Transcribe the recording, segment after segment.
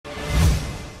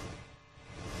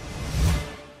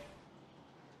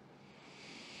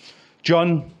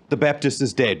John the Baptist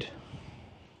is dead.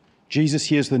 Jesus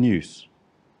hears the news,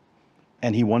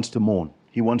 and he wants to mourn.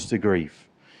 He wants to grieve.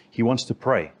 He wants to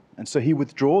pray. And so he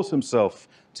withdraws himself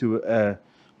to a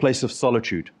place of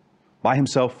solitude. By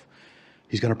himself,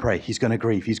 he's going to pray. He's going to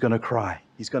grieve. He's going to cry.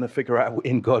 He's going to figure out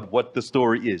in God what the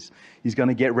story is. He's going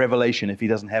to get revelation if he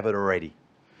doesn't have it already.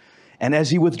 And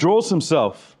as he withdraws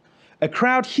himself, a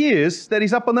crowd hears that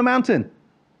he's up on the mountain.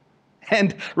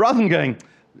 And rather than going,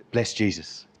 bless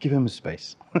Jesus, give him a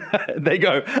space, they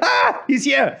go, he's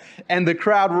here. And the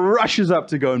crowd rushes up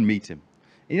to go and meet him.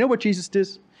 And you know what Jesus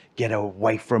does? Get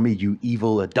away from me, you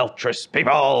evil, adulterous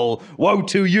people. Woe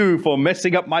to you for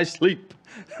messing up my sleep.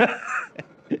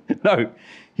 No,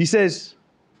 he says,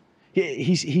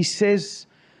 he says,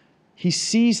 he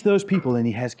sees those people and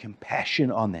he has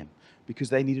compassion on them because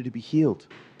they needed to be healed.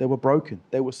 They were broken.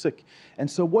 They were sick.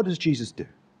 And so what does Jesus do?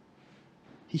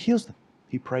 He heals them.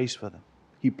 He prays for them.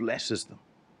 He blesses them.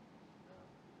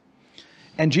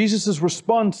 And Jesus'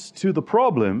 response to the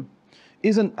problem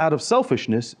isn't out of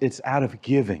selfishness, it's out of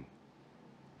giving.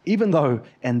 Even though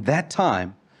in that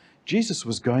time, Jesus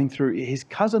was going through, his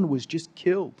cousin was just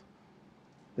killed.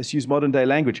 Let's use modern day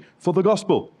language, for the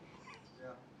gospel.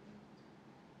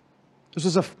 This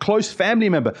was a close family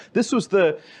member. This was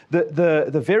the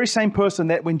very same person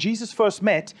that when Jesus first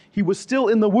met, he was still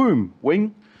in the womb,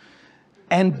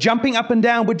 and jumping up and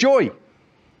down with joy.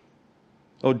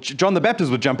 Or John the Baptist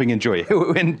was jumping in joy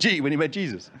when he met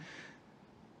Jesus.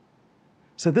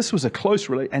 So this was a close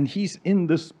relationship, and he's in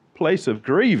this place of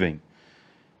grieving.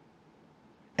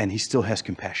 And he still has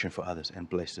compassion for others and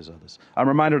blesses others. I'm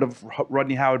reminded of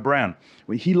Rodney Howard-Browne,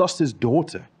 when he lost his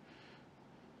daughter.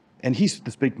 And he's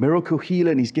this big miracle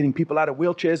healer, and he's getting people out of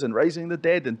wheelchairs and raising the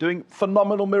dead and doing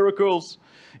phenomenal miracles.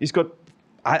 He's got,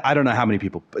 I don't know how many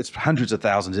people, it's hundreds of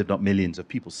thousands, if not millions, of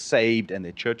people saved, and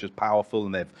their church is powerful,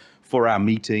 and they have 4-hour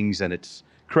meetings, and it's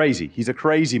crazy. He's a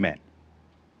crazy man,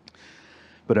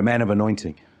 but a man of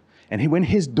anointing. And when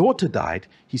his daughter died,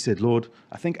 he said, Lord,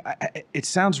 I think it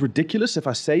sounds ridiculous if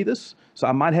I say this, so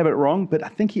I might have it wrong, but I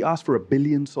think he asked for 1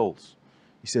 billion souls.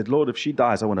 He said, Lord, if she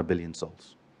dies, I want 1 billion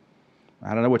souls.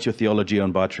 I don't know what your theology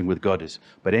on bartering with God is,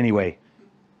 but anyway,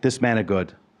 this man of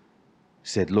God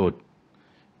said, Lord,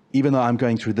 even though I'm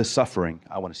going through this suffering,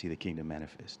 I want to see the kingdom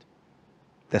manifest.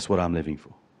 That's what I'm living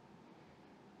for.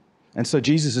 And so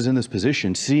Jesus is in this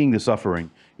position, seeing the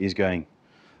suffering, he's going,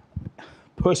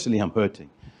 personally, I'm hurting,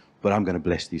 but I'm going to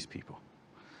bless these people.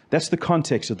 That's the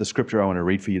context of the scripture I want to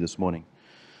read for you this morning.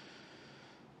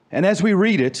 And as we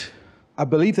read it, I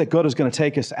believe that God is going to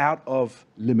take us out of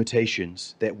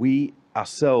limitations that we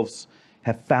ourselves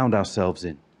have found ourselves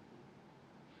in,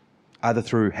 either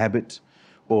through habit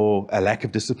or a lack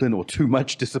of discipline or too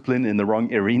much discipline in the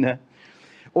wrong arena,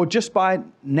 or just by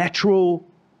natural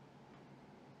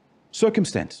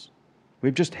circumstance.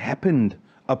 We've just happened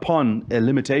upon a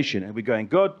limitation and we're going,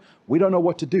 God, we don't know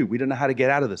what to do. We don't know how to get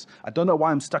out of this. I don't know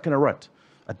why I'm stuck in a rut.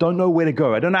 I don't know where to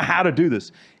go. I don't know how to do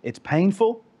this. It's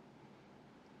painful,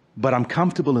 but I'm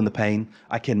comfortable in the pain.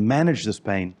 I can manage this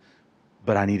pain,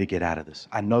 but I need to get out of this.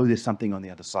 I know there's something on the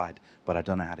other side, but I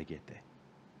don't know how to get there.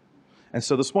 And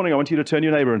so this morning, I want you to turn to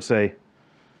your neighbor and say,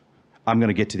 I'm going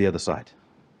to get to the other side.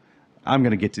 I'm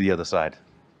going to get to the other side.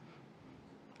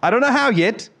 I don't know how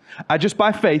yet. I just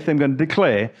by faith am going to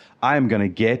declare I am going to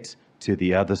get to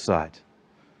the other side.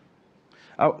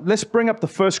 Let's bring up the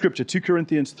first scripture, 2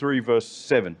 Corinthians 5 verse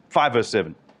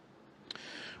 7,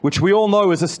 which we all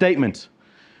know is a statement.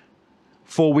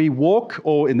 For we walk,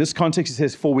 or in this context it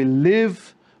says, for we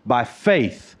live by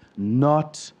faith,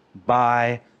 not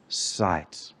by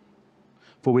sight.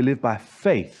 For we live by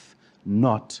faith,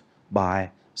 not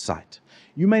by sight.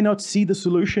 You may not see the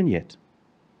solution yet,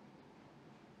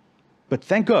 but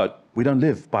thank God we don't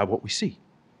live by what we see.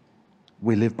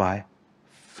 We live by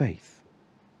faith.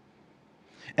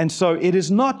 And so it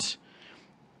is not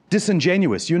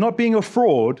disingenuous. You're not being a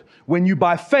fraud when you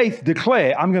by faith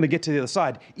declare, I'm going to get to the other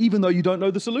side, even though you don't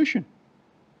know the solution.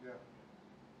 Yeah.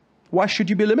 Why should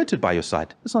you be limited by your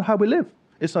sight? That's not how we live.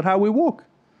 It's not how we walk.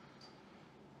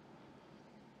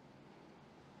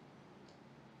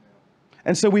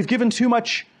 And so we've given too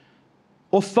much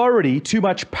authority, too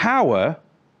much power,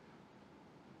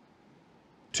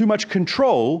 too much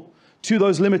control to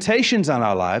those limitations in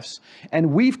our lives,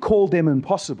 and we've called them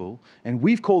impossible, and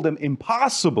we've called them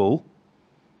impossible,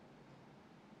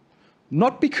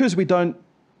 not because they're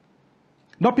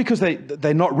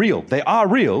not real. They are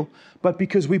real, but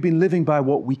because we've been living by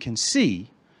what we can see,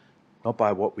 not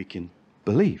by what we can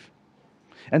believe.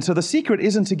 And so the secret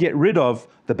isn't to get rid of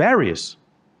the barriers.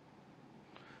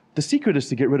 The secret is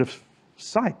to get rid of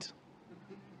sight.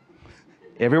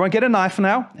 Everyone get a knife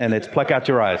now, and let's pluck out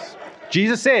your eyes.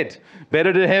 Jesus said,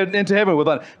 better to head into heaven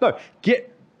without. No,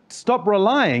 stop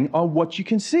relying on what you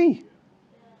can see.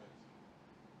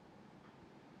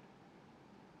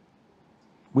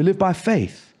 We live by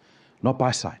faith, not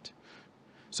by sight.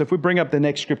 So if we bring up the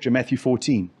next scripture, Matthew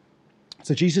 14.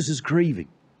 So Jesus is grieving.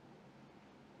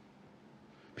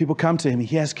 People come to him.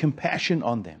 He has compassion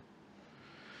on them.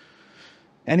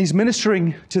 And he's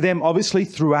ministering to them, obviously,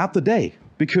 throughout the day.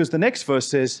 Because the next verse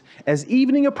says, as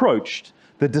evening approached,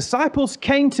 the disciples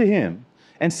came to him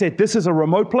and said, this is a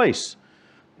remote place.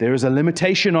 There is a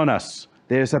limitation on us.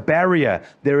 There's a barrier.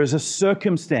 There is a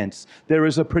circumstance. There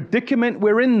is a predicament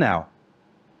we're in now.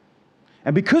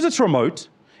 And because it's remote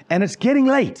and it's getting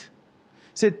late,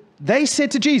 they said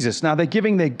to Jesus, now they're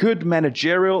giving their good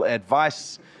managerial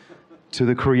advice to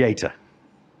the Creator.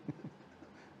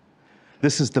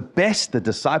 This is the best the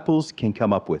disciples can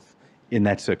come up with in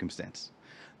that circumstance.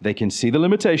 They can see the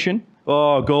limitation.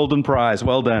 Oh, golden prize.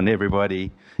 Well done,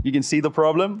 everybody. You can see the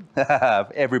problem?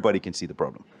 Everybody can see the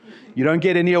problem. You don't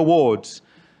get any awards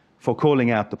for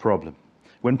calling out the problem.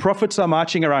 When prophets are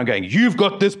marching around going, you've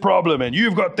got this problem and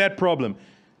you've got that problem,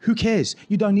 who cares?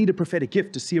 You don't need a prophetic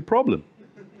gift to see a problem.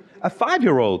 A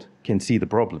 5-year-old can see the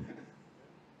problem.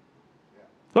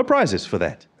 No prizes for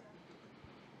that.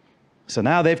 So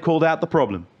now they've called out the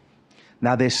problem.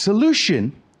 Now their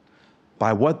solution,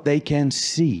 by what they can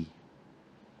see,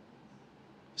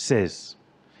 says,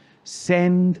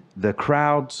 send the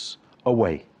crowds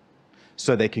away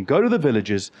so they can go to the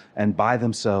villages and buy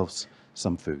themselves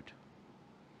some food.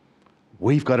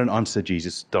 We've got an answer,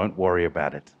 Jesus. Don't worry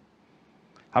about it.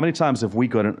 How many times have we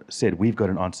said we've got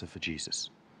an answer for Jesus?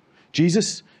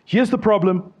 Jesus, here's the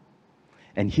problem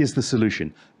and here's the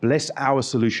solution. Bless our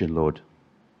solution, Lord.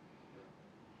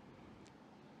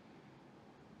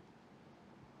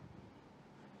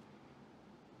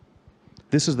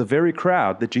 This is the very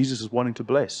crowd that Jesus is wanting to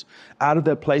bless out of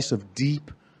that place of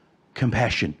deep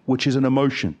compassion, which is an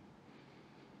emotion.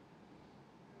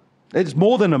 It's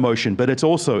more than emotion, but it's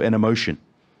also an emotion.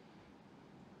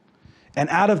 And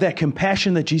out of that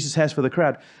compassion that Jesus has for the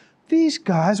crowd, these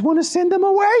guys want to send them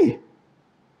away.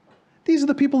 These are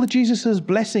the people that Jesus is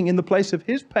blessing in the place of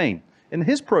his pain, in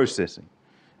his processing.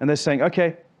 And they're saying,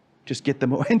 okay, just get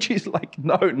them away. And Jesus is like,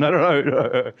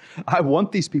 no. I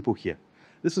want these people here.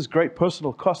 This is great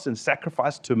personal cost and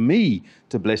sacrifice to me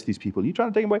to bless these people. You trying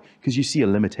to take them away because you see a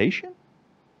limitation?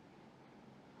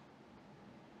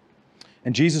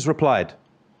 And Jesus replied,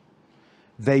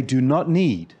 they do not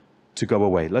need to go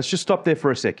away. Let's just stop there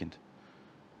for a second.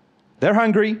 They're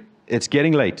hungry. It's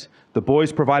getting late. The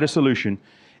boys provide a solution.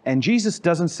 And Jesus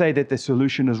doesn't say that their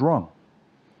solution is wrong.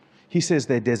 He says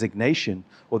their designation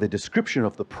or their description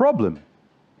of the problem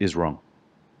is wrong.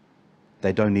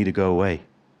 They don't need to go away.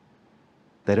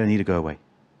 They don't need to go away.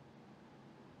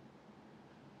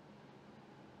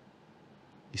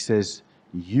 He says,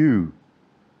 you.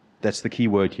 That's the key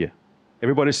word here.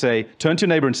 Everybody say, turn to your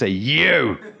neighbor and say,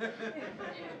 you.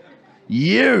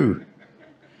 You.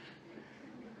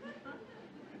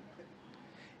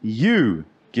 You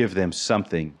give them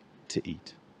something to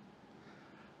eat.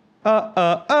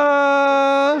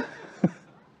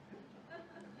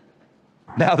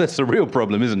 Now that's the real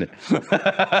problem, isn't it?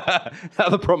 Now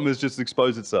the problem has just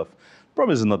exposed itself. The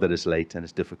problem is not that it's late and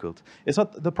it's difficult.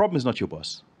 The problem is not your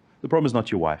boss. The problem is not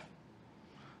your wife.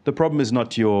 The problem is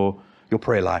not your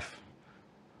prayer life.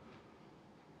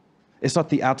 It's not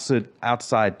the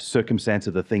outside circumstance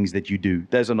of the things that you do.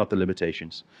 Those are not the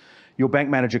limitations. Your bank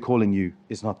manager calling you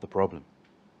is not the problem.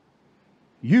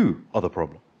 You are the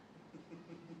problem.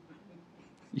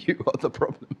 You are the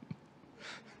problem.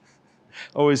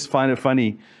 I always find it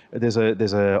funny. There's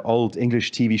a old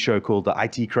English TV show called The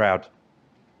IT Crowd.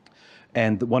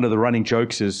 And one of the running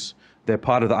jokes is they're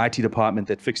part of the IT department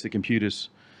that fixed the computers.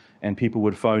 And people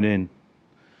would phone in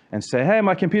and say, hey,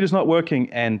 my computer's not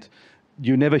working. And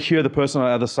you never hear the person on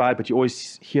the other side, but you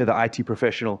always hear the IT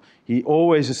professional. He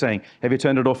always is saying, have you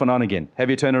turned it off and on again? Have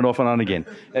you turned it off and on again?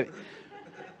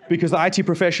 Because the IT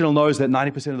professional knows that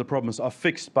 90% of the problems are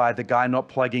fixed by the guy not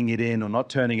plugging it in or not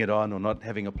turning it on or not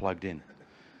having it plugged in.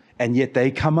 And yet they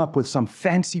come up with some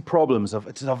fancy problems of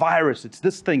it's a virus, it's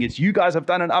this thing, it's you guys have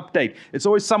done an update. It's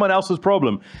always someone else's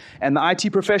problem. And the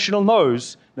IT professional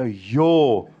knows, no,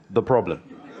 you're the problem.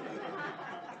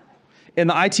 In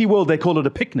the IT world, they call it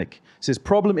a picnic. It says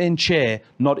problem in chair,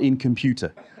 not in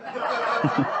computer.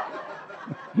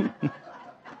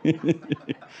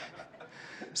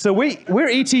 So we're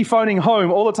ET phoning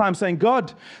home all the time saying,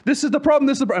 God, this is the problem,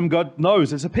 this is the problem. God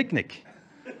knows it's a picnic.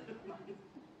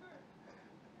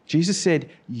 Jesus said,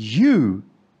 you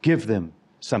give them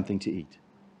something to eat.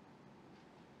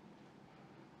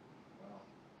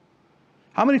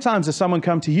 How many times has someone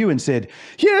come to you and said,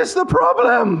 here's the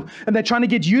problem? And they're trying to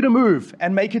get you to move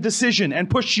and make a decision and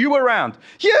push you around.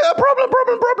 Yeah,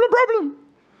 problem.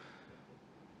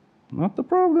 Not the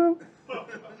problem.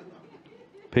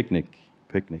 Picnic.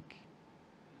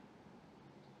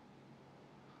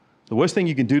 The worst thing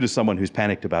you can do to someone who's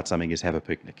panicked about something is have a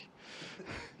picnic.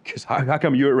 Because how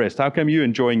come you're at rest? How come you're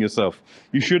enjoying yourself?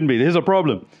 You shouldn't be. There's a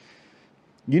problem.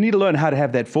 You need to learn how to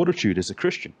have that fortitude as a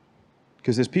Christian.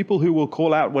 Because there's people who will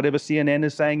call out whatever CNN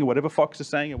is saying, or whatever Fox is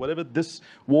saying, or whatever this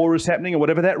war is happening, or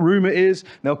whatever that rumor is.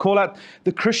 They'll call out,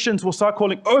 the Christians will start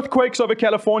calling earthquakes over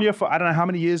California for I don't know how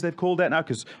many years they've called that now,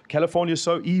 because California is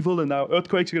so evil and now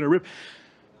earthquakes are going to rip.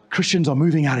 Christians are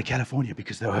moving out of California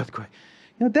because they're earthquake.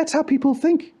 That's how people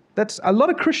think. That's a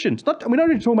lot of Christians. We're not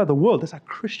really talking about the world. That's how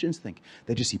Christians think.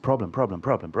 They just see problem.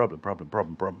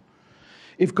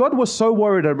 If God was so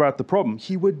worried about the problem,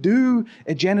 he would do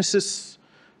a Genesis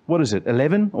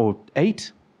 11 or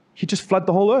 8, he'd just flood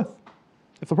the whole earth.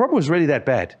 If the problem was really that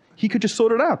bad, he could just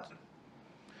sort it out.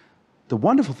 The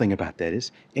wonderful thing about that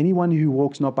is anyone who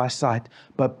walks not by sight,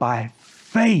 but by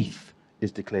faith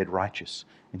is declared righteous.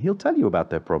 And he'll tell you about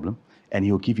that problem, and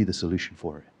he'll give you the solution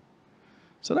for it.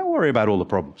 So don't worry about all the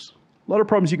problems. A lot of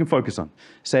problems you can focus on.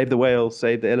 Save the whale,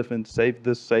 save the elephant, save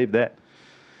this, save that.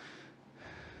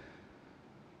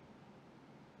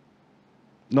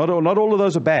 Not all of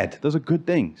those are bad. Those are good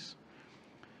things.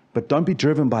 But don't be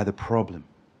driven by the problem.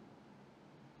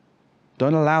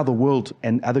 Don't allow the world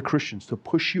and other Christians to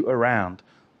push you around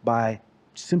by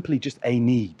simply just a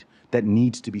need that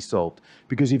needs to be solved.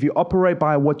 Because if you operate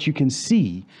by what you can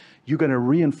see, you're going to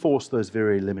reinforce those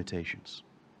very limitations.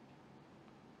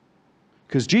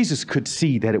 Because Jesus could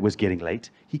see that it was getting late.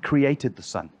 He created the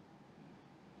sun.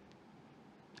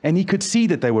 And he could see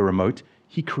that they were remote.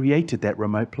 He created that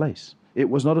remote place. It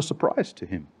was not a surprise to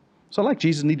him. It's not like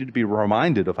Jesus needed to be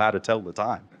reminded of how to tell the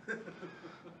time.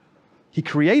 He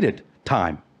created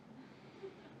time.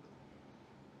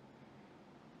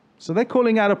 So they're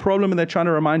calling out a problem and they're trying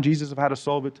to remind Jesus of how to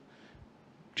solve it.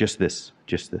 Just this.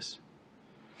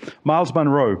 Miles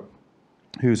Monroe,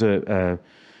 who's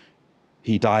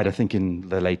he died, I think, in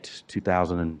the late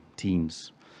 2000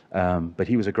 teens. But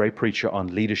he was a great preacher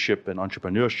on leadership and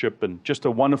entrepreneurship and just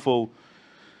a wonderful...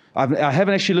 I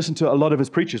haven't actually listened to a lot of his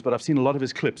preachers, but I've seen a lot of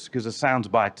his clips because the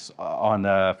sound bites on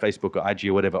Facebook or IG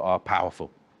or whatever are powerful.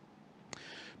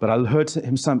 But I heard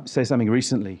him say something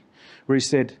recently where he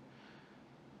said,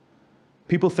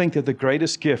 people think that the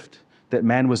greatest gift that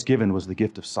man was given was the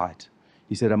gift of sight.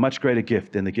 He said a much greater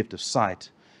gift than the gift of sight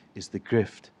is the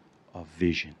gift of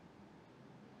vision.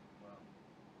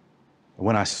 And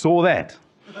when I saw that,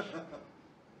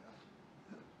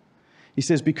 he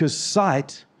says, because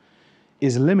sight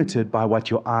is limited by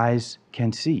what your eyes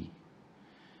can see.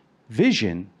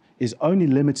 Vision is only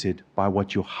limited by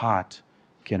what your heart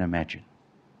can imagine.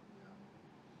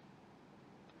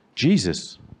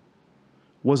 Jesus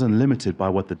wasn't limited by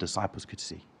what the disciples could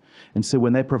see. And so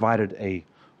when they provided a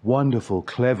wonderful,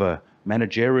 clever,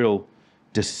 managerial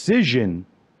decision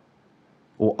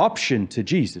or option to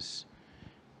Jesus,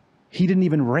 he didn't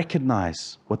even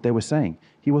recognize what they were saying.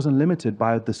 He wasn't limited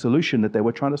by the solution that they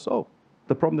were trying to solve.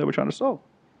 The problem they were trying to solve.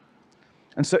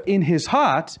 And so in his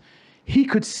heart, he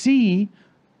could see,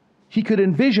 he could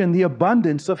envision the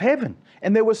abundance of heaven.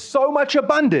 And there was so much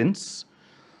abundance,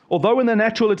 although in the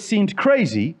natural it seemed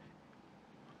crazy,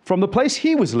 from the place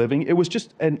he was living, it was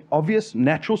just an obvious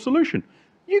natural solution.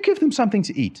 You give them something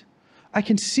to eat. I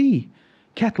can see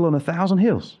cattle on 1,000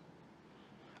 hills.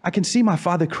 I can see my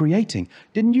Father creating.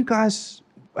 Didn't you guys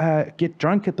get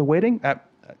drunk at the wedding?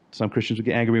 Some Christians would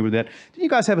get angry with that. Did you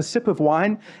guys have a sip of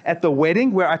wine at the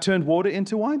wedding where I turned water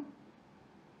into wine?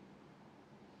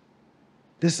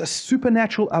 There's a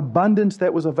supernatural abundance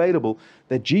that was available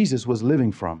that Jesus was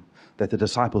living from, that the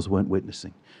disciples weren't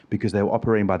witnessing because they were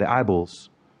operating by their eyeballs,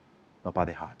 not by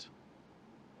their heart.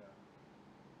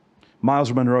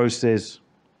 Miles Monroe says,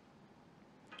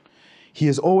 he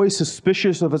is always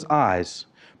suspicious of his eyes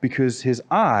because his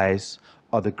eyes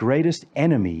are the greatest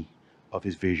enemy of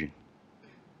his vision.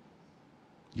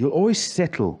 You'll always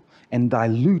settle and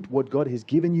dilute what God has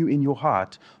given you in your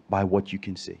heart by what you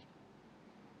can see.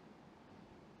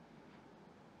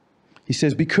 He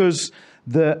says, because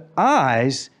the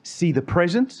eyes see the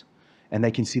present and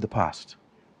they can see the past.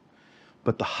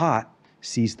 But the heart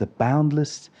sees the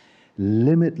boundless,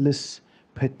 limitless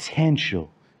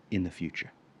potential in the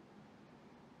future.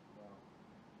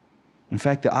 In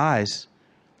fact, the eyes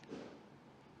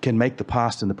can make the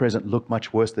past and the present look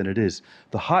much worse than it is.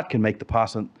 The heart can make the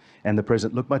past and the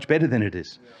present look much better than it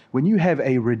is. Yeah. When you have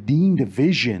a redeemed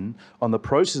vision on the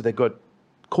process that God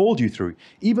called you through,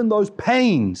 even those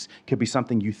pains can be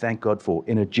something you thank God for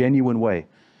in a genuine way.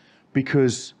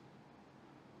 Because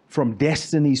from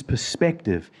destiny's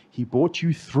perspective, he brought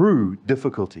you through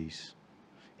difficulties,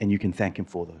 and you can thank him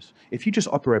for those. If you just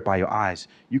operate by your eyes,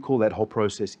 you call that whole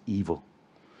process evil.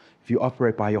 If you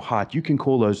operate by your heart, you can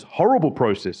call those horrible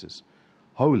processes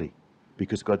holy,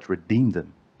 because God's redeemed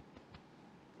them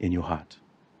in your heart.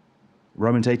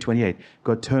 Romans 8:28,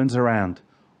 God turns around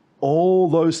all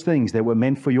those things that were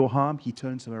meant for your harm, he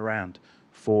turns them around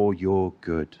for your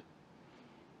good.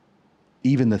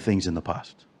 Even the things in the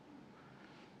past.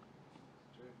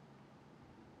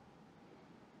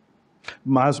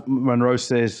 Miles Monroe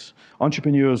says,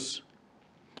 entrepreneurs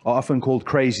are often called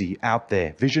crazy out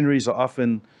there. Visionaries are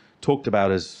often talked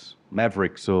about as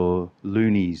mavericks or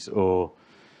loonies, or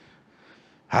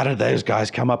how did those guys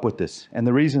come up with this? And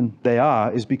the reason they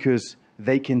are is because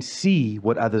they can see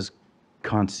what others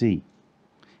can't see.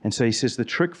 And so he says the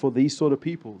trick for these sort of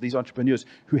people, these entrepreneurs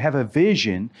who have a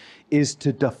vision, is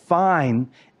to define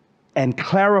and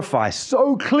clarify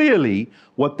so clearly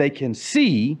what they can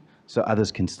see so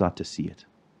others can start to see it.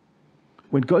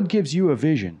 When God gives you a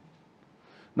vision,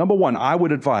 number one, I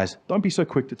would advise, don't be so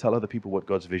quick to tell other people what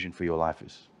God's vision for your life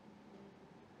is.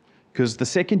 Because the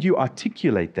second you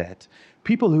articulate that,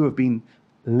 people who have been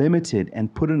limited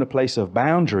and put in a place of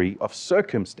boundary, of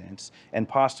circumstance, and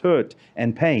past hurt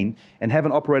and pain, and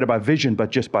haven't operated by vision but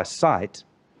just by sight,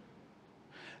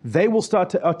 they will start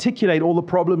to articulate all the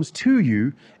problems to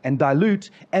you and dilute,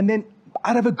 and then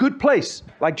out of a good place,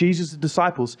 like Jesus'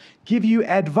 disciples, give you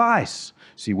advice.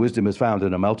 See, wisdom is found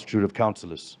in a multitude of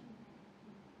counselors.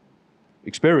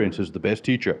 Experience is the best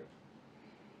teacher.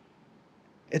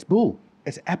 It's bull.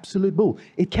 It's absolute bull.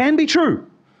 It can be true,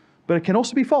 but it can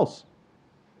also be false.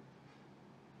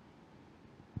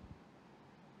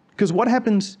 Because what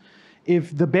happens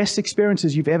if the best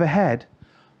experiences you've ever had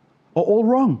are all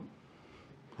wrong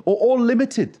or all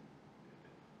limited?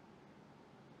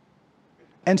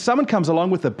 And someone comes along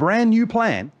with a brand new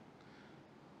plan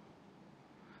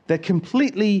that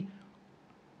completely,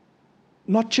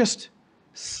 not just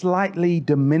slightly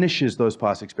diminishes those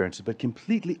past experiences, but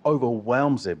completely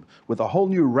overwhelms them with a whole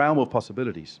new realm of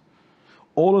possibilities.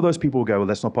 All of those people will go, well,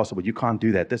 that's not possible. You can't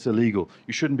do that. That's illegal.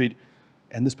 You shouldn't be.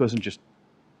 And this person just...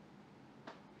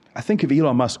 I think of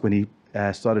Elon Musk when he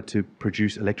started to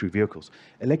produce electric vehicles.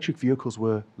 Electric vehicles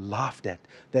were laughed at.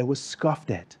 They were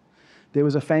scoffed at. There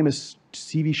was a famous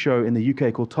TV show in the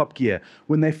UK called Top Gear.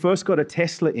 When they first got a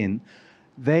Tesla in,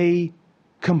 they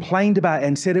complained about it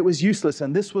and said it was useless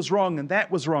and this was wrong and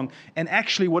that was wrong. And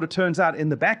actually what it turns out in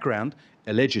the background,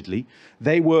 allegedly,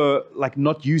 they were like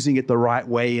not using it the right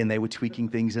way and they were tweaking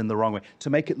things in the wrong way to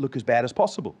make it look as bad as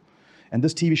possible. And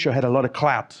this TV show had a lot of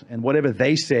clout, and whatever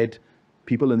they said,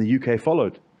 people in the UK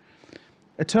followed.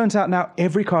 It turns out now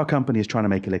every car company is trying to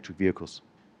make electric vehicles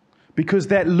because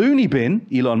that loony bin,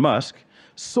 Elon Musk,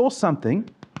 saw something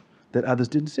that others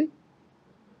didn't see.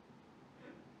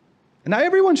 And now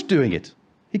everyone's doing it.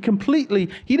 He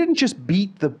didn't just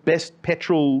beat the best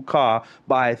petrol car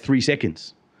by 3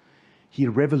 seconds. He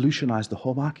revolutionized the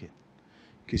whole market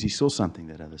because he saw something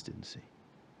that others didn't see.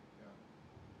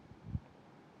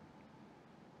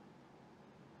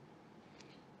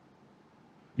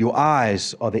 Your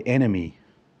eyes are the enemy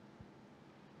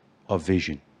of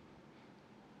vision.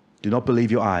 Do not believe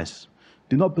your eyes.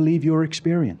 Do not believe your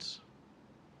experience.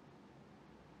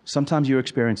 Sometimes your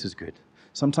experience is good.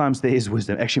 Sometimes there is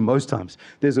wisdom. Actually, most times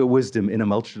there's a wisdom in a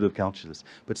multitude of counselors.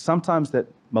 But sometimes that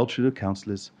multitude of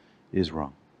counselors is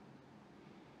wrong.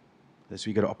 So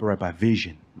you got to operate by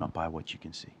vision, not by what you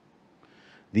can see.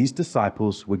 These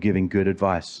disciples were giving good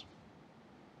advice.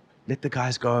 Let the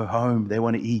guys go home. They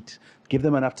want to eat. Give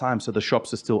them enough time so the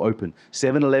shops are still open.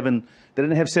 7-Eleven, they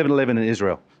didn't have 7-Eleven in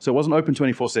Israel, so it wasn't open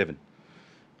 24/7.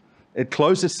 It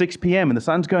closed at 6 p.m. and the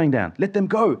sun's going down. Let them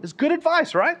go. It's good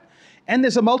advice, right? And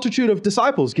there's a multitude of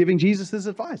disciples giving Jesus this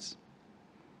advice.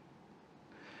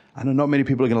 I know not many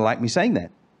people are going to like me saying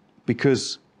that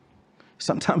because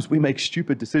sometimes we make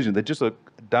stupid decisions that just are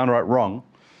downright wrong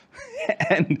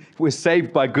and we're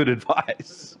saved by good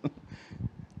advice.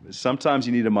 Sometimes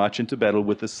you need to march into battle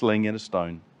with a sling and a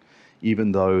stone,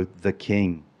 even though the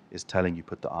king is telling you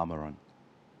put the armor on.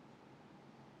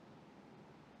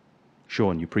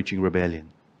 Sean, you're preaching rebellion.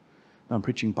 No, I'm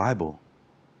preaching Bible.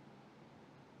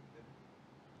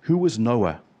 Who was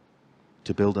Noah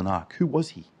to build an ark? Who was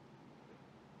he?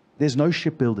 There's no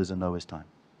shipbuilders in Noah's time.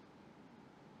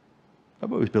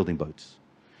 Nobody was building boats.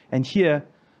 And here,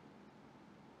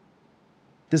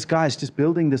 this guy's just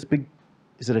building this big,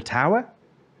 is it a tower?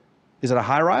 Is it a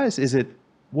high rise? Is it,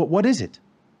 what is it?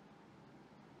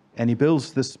 And he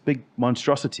builds this big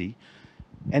monstrosity.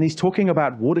 And he's talking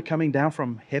about water coming down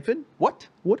from heaven. What?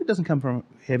 Water doesn't come from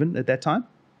heaven at that time.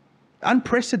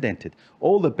 Unprecedented.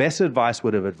 All the best advice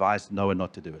would have advised Noah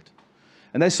not to do it.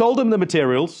 And they sold him the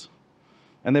materials,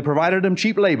 and they provided him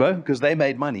cheap labor because they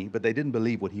made money, but they didn't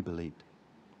believe what he believed.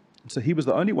 So he was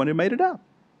the only one who made it out.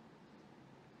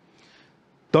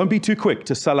 Don't be too quick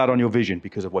to sell out on your vision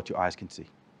because of what your eyes can see.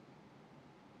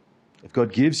 If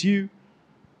God gives you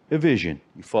a vision,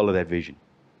 you follow that vision.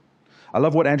 I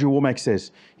love what Andrew Womack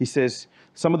says. He says,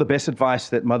 some of the best advice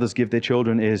that mothers give their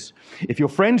children is, if your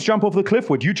friends jump off the cliff,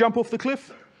 would you jump off the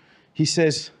cliff? He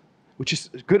says, which is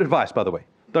good advice, by the way.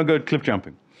 Don't go cliff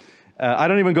jumping. I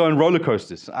don't even go on roller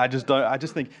coasters. I just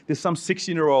think there's some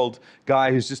 16-year-old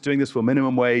guy who's just doing this for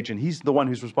minimum wage, and he's the one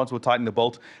who's responsible for tightening the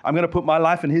bolt. I'm going to put my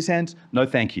life in his hands? No,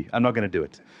 thank you. I'm not going to do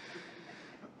it.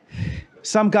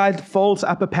 Some guy folds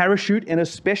up a parachute in a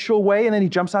special way, and then he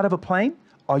jumps out of a plane.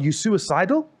 Are you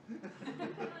suicidal?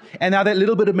 And now that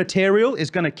little bit of material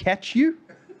is going to catch you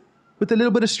with a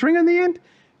little bit of string on the end?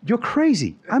 You're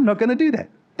crazy. I'm not going to do that.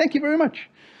 Thank you very much.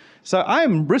 So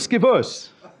I'm risk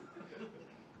averse.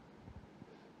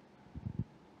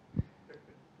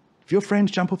 If your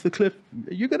friends jump off the cliff,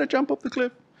 you're going to jump off the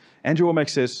cliff. Andrew Womack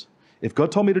says, if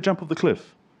God told me to jump off the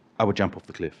cliff, I would jump off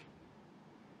the cliff.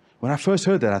 When I first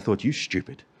heard that, I thought, you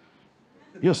stupid.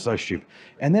 You're so stupid.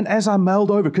 And then as I mulled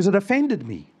over, because it offended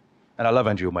me, and I love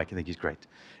Andrew Womack, I think he's great,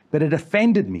 but it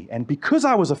offended me. And because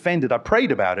I was offended, I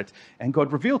prayed about it, and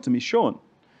God revealed to me, Sean,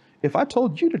 if I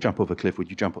told you to jump off a cliff, would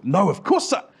you jump off? No, of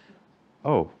course not.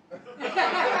 Oh.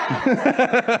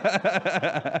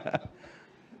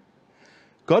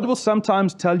 God will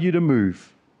sometimes tell you to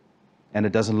move, and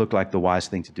it doesn't look like the wise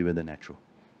thing to do in the natural.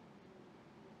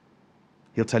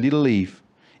 He'll tell you to leave,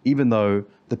 even though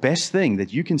the best thing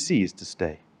that you can see is to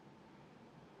stay.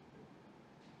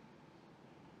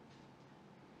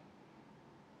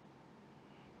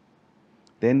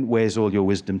 Then where's all your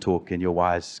wisdom talk and your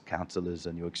wise counselors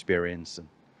and your experience? And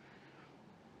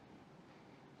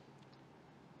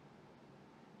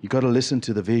you've got to listen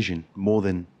to the vision more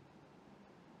than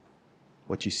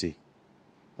what you see.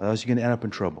 Otherwise, you're going to end up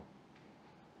in trouble.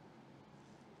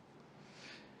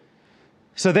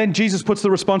 So then Jesus puts the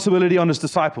responsibility on his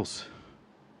disciples.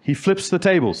 He flips the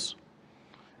tables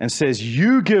and says,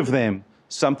 you give them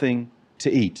something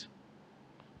to eat.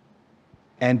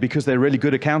 And because they're really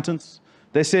good accountants,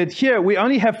 they said, here, we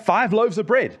only have 5 loaves of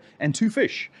bread and 2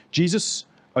 fish. Jesus,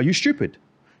 are you stupid?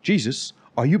 Jesus,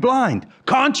 are you blind?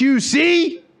 Can't you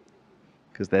see?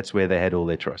 Because that's where they had all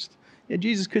their trust. Yeah,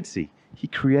 Jesus could see. He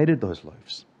created those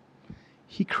loaves.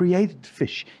 He created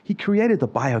fish. He created the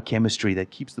biochemistry that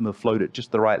keeps them afloat at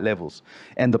just the right levels,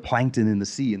 and the plankton in the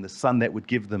sea and the sun that would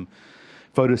give them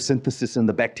photosynthesis and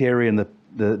the bacteria and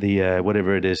the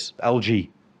whatever it is,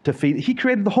 algae to feed. He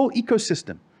created the whole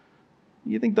ecosystem.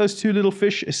 You think those 2 little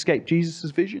fish escaped Jesus'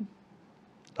 vision?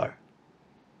 No.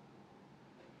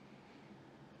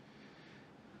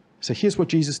 So here's what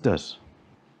Jesus does.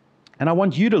 And I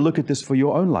want you to look at this for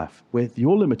your own life, with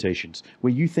your limitations,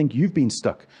 where you think you've been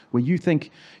stuck, where you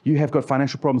think you have got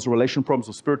financial problems or relational problems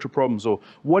or spiritual problems or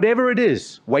whatever it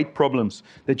is, weight problems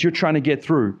that you're trying to get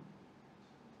through.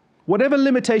 Whatever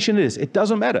limitation it is, it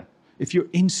doesn't matter. If you're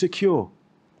insecure,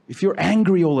 if you're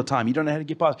angry all the time, you don't know how to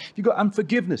get past, if you've got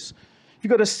unforgiveness, if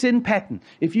you've got a sin pattern,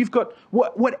 if you've got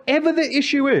whatever the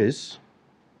issue is,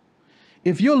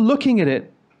 if you're looking at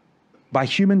it by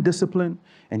human discipline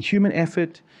and human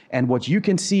effort and what you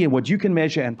can see and what you can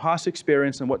measure and past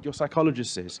experience and what your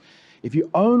psychologist says, if you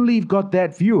only got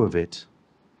that view of it,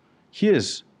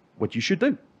 here's what you should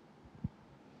do.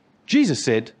 Jesus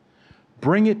said,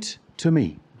 bring it to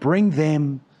me. Bring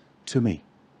them to me.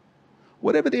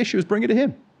 Whatever the issue is, bring it to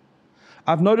him.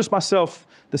 I've noticed myself,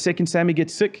 the second Sammy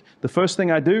gets sick, the first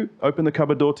thing I do, open the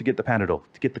cupboard door to get the Panadol,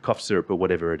 to get the cough syrup or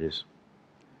whatever it is.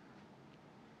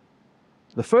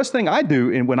 The first thing I do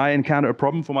when I encounter a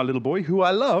problem for my little boy, who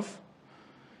I love,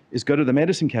 is go to the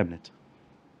medicine cabinet.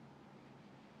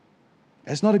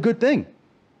 That's not a good thing.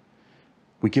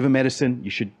 We give him medicine. You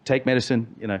should take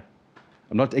medicine. You know,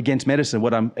 I'm not against medicine.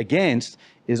 What I'm against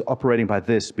is operating by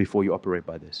this before you operate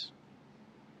by this.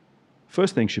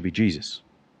 First thing should be Jesus.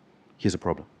 Here's a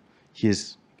problem.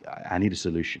 I need a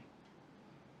solution.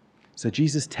 So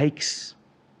Jesus takes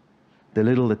the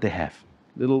little that they have,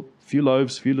 few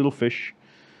loaves, few little fish.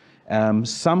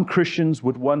 Some Christians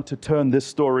would want to turn this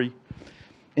story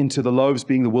into the loaves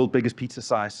being the world's biggest pizza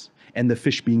size and the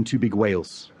fish being 2 big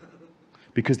whales,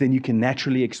 because then you can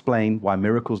naturally explain why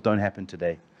miracles don't happen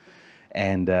today,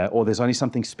 and or there's only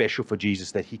something special for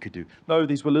Jesus that he could do. No,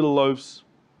 these were little loaves,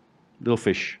 little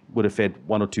fish would have fed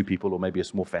 1 or 2 people or maybe a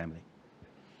small family.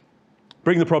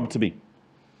 Bring the problem to me.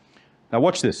 Now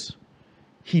watch this.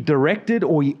 He directed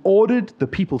or he ordered the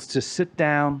people to sit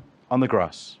down on the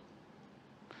grass.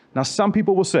 Now some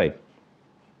people will say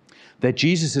that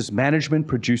Jesus' management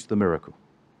produced the miracle.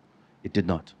 It did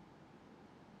not.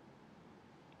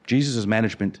 Jesus'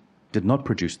 management did not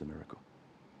produce the miracle.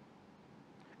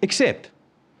 Except,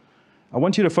 I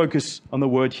want you to focus on the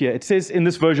word here. It says in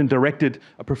this version, directed.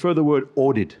 I prefer the word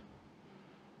ordered.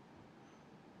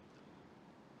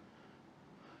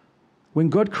 When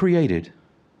God created,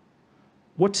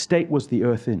 what state was the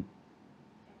earth in?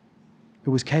 It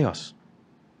was chaos.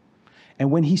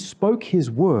 And when he spoke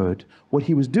his word, what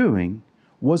he was doing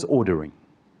was ordering.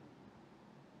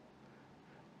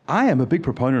 I am a big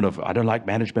proponent of, I don't like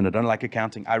management, I don't like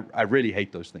accounting. I really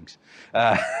hate those things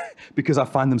because I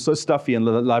find them so stuffy, and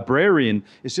the librarian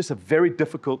is just a very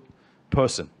difficult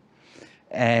person.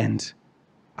 And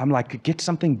I'm like, get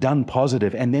something done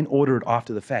positive and then order it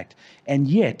after the fact. And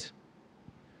yet,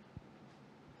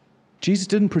 Jesus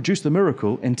didn't produce the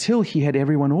miracle until he had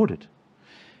everyone ordered.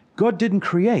 God didn't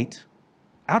create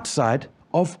outside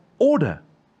of order.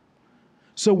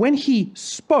 So when he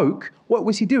spoke, what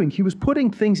was he doing? He was putting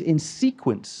things in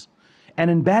sequence and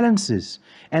in balances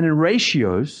and in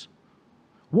ratios.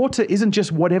 Water isn't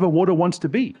just whatever water wants to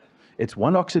be. It's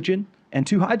 1 oxygen and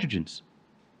 2 hydrogens.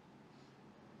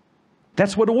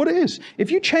 That's what water is.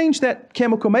 If you change that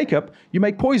chemical makeup, you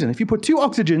make poison. If you put 2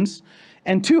 oxygens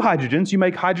and 2 hydrogens, you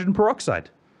make hydrogen peroxide.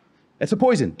 That's a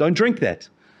poison. Don't drink that.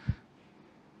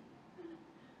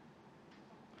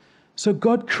 So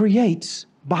God creates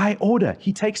by order.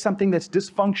 He takes something that's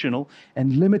dysfunctional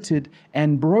and limited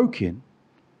and broken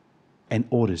and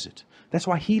orders it. That's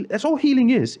why that's all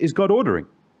healing is God ordering.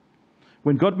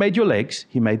 When God made your legs,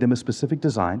 he made them a specific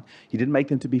design. He didn't make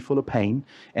them to be full of pain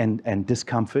and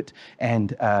discomfort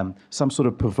and some sort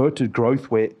of perverted growth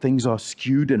where things are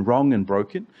skewed and wrong and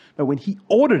broken. No, when he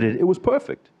ordered it, it was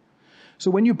perfect.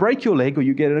 So when you break your leg or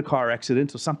you get in a car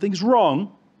accident or something's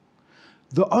wrong,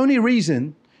 the only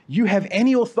reason you have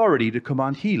any authority to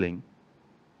command healing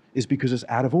is because it's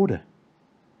out of order.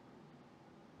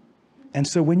 And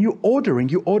so when you're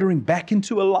ordering back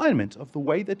into alignment of the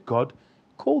way that God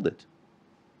called it.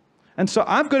 And so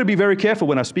I've got to be very careful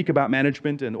when I speak about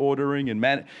management and ordering and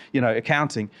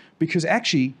accounting, because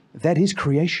actually that is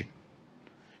creation.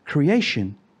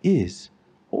 Creation is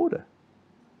order.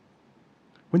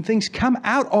 When things come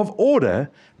out of order,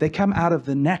 they come out of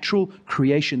the natural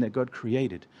creation that God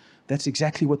created. That's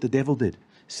exactly what the devil did.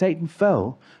 Satan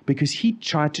fell because he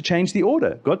tried to change the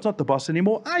order. God's not the boss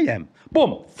anymore. I am.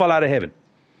 Boom, fell out of heaven.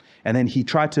 And then he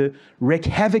tried to wreak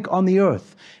havoc on the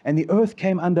earth. And the earth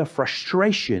came under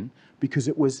frustration because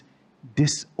it was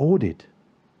disordered.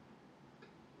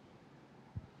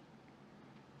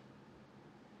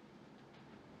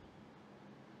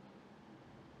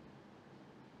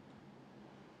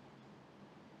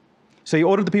 So he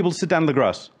ordered the people to sit down on the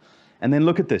grass. And then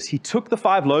look at this. He took the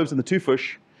 5 loaves and the 2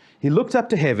 fish. He looked up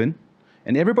to heaven.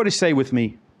 And everybody say with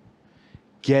me,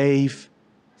 gave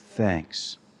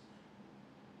thanks.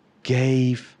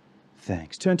 Gave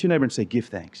thanks. Turn to your neighbor and say, give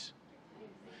thanks.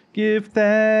 Give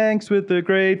thanks with a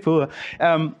grateful.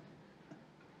 What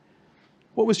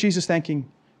was Jesus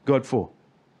thanking God for?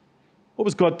 What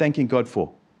was God thanking God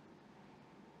for?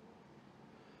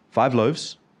 5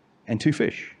 loaves and 2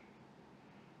 fish.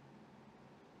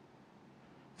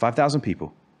 5,000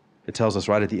 people. It tells us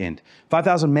right at the end.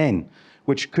 5,000 men,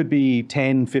 which could be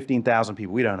 10, 15,000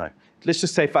 people. We don't know. Let's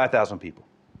just say 5,000 people.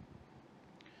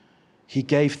 He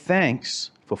gave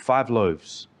thanks for 5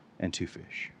 loaves and 2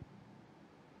 fish.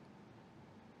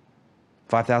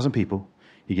 5,000 people.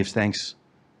 He gives thanks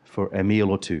for a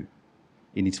meal or 2.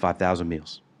 He needs 5,000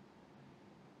 meals.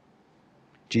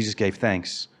 Jesus gave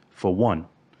thanks for 1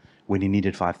 when he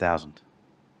needed 5,000.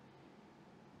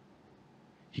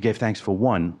 He gave thanks for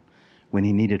 1 when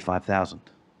he needed 5,000.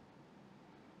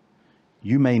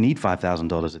 You may need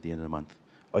 $5,000 at the end of the month.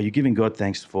 Are you giving God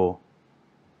thanks for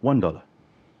 $1?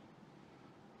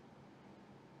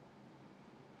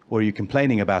 Or are you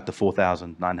complaining about the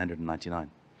 4,999?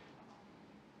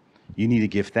 You need to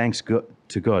give thanks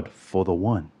to God for the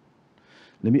 1.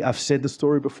 I've said the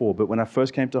story before, but when I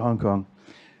first came to Hong Kong,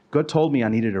 God told me I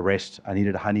needed a rest, I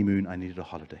needed a honeymoon, I needed a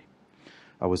holiday.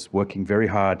 I was working very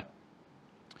hard.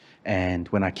 And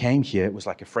when I came here, it was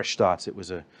like a fresh start. It was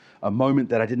a moment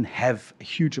that I didn't have a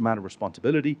huge amount of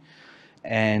responsibility,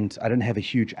 and I didn't have a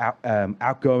huge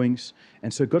outgoings.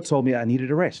 And so God told me I needed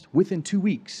a rest. Within 2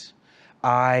 weeks,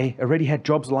 I already had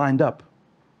jobs lined up.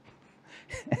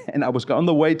 And I was on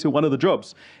the way to one of the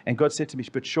jobs. And God said to me,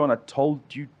 but Sean, I told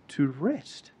you to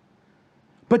rest.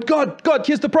 But God,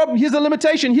 here's the problem. Here's the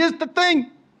limitation. Here's the thing.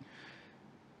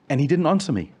 And he didn't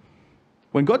answer me.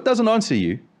 When God doesn't answer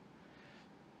you,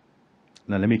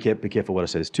 now let me be careful what I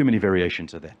say. There's too many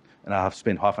variations of that. And I've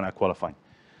spent half an hour qualifying.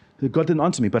 God didn't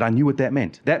answer me, but I knew what that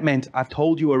meant. That meant, I've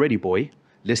told you already, boy.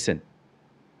 Listen.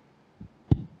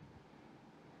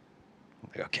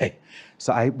 Okay.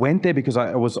 So I went there because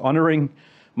I was honoring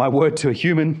my word to a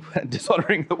human,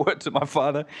 dishonoring the word to my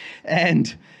father,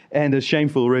 and it's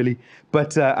shameful, really.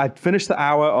 But I finished the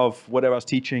hour of whatever I was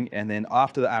teaching, and then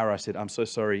after the hour, I said, I'm so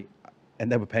sorry.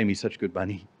 And they were paying me such good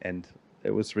money, and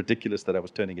it was ridiculous that I was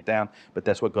turning it down, but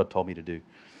that's what God told me to do.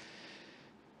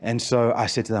 And so I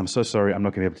said to them, I'm so sorry, I'm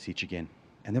not going to be able to teach again.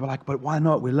 And they were like, but why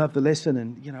not? We love the lesson.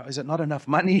 And, is it not enough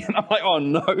money? And I'm like, oh,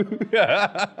 no.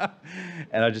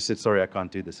 And I just said, sorry, I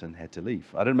can't do this, and had to leave.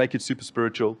 I didn't make it super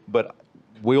spiritual, but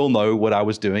we all know what I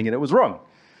was doing, and it was wrong.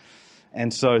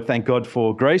 And so thank God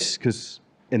for grace, because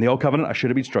in the Old Covenant, I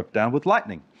should have been struck down with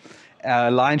lightning.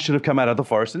 A lion should have come out of the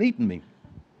forest and eaten me.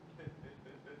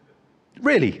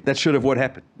 Really, that should have what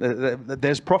happened.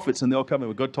 There's prophets in the Old Covenant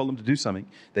where God told them to do something.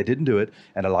 They didn't do it,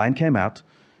 and a lion came out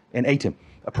and ate him,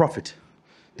 a prophet,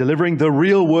 delivering the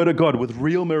real word of God with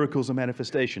real miracles and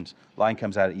manifestations. Lion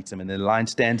comes out and eats him, and then the lion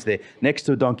stands there next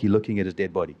to a donkey looking at his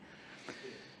dead body.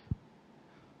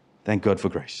 Thank God for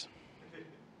grace.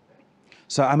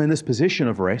 So I'm in this position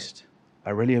of rest. I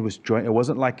really was enjoying it. It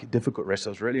wasn't like difficult rest. I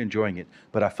was really enjoying it,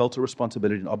 but I felt a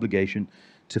responsibility and obligation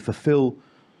to fulfill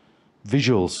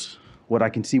visuals, what I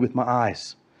can see with my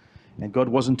eyes. And God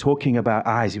wasn't talking about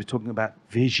eyes. He was talking about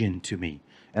vision to me.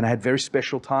 And I had very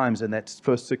special times in that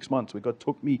first 6 months where God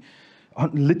took me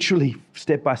on literally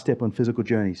step by step on physical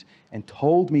journeys and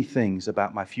told me things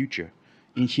about my future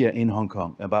here in Hong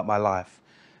Kong, about my life,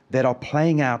 that are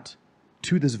playing out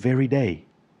to this very day.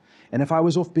 And if I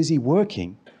was off busy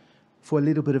working for a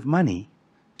little bit of money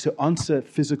to answer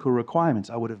physical requirements,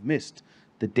 I would have missed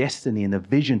the destiny and the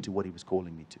vision to what He was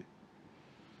calling me to.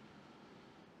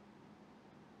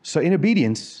 So in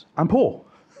obedience, I'm poor.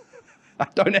 I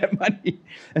don't have money.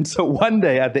 And so one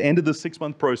day at the end of the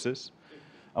 6-month process,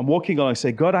 I'm walking along and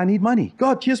say, God, I need money.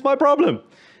 God, here's my problem.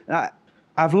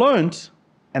 I've learned,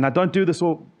 and I don't do this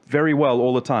all very well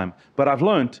all the time, but I've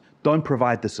learned, don't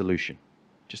provide the solution.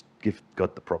 Just give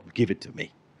God the problem. Give it to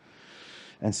me.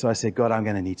 And so I said, God, I'm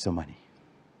going to need some money.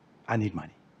 I need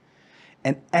money.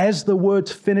 And as the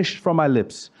words finished from my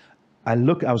lips, I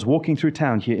was walking through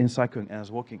town here in Sai Kung, and I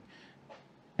was walking,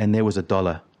 and there was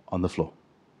 $1 on the floor.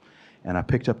 And I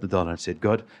picked up the dollar and said,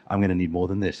 God, I'm going to need more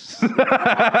than this. And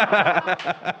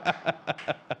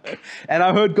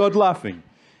I heard God laughing,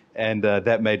 and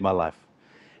that made my life.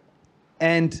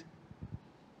 And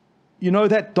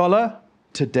that $1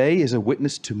 today is a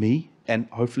witness to me, and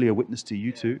hopefully a witness to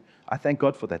you too. I thank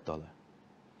God for that $1.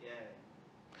 Yeah.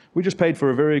 We just paid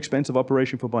for a very expensive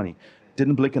operation for Bonnie.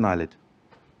 Didn't blink an eyelid.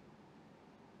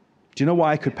 Do you know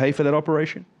why I could pay for that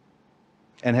operation?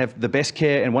 And have the best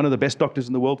care and one of the best doctors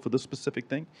in the world for this specific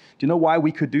thing? Do you know why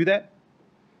we could do that?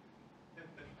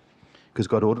 Because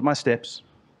God ordered my steps.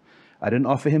 I didn't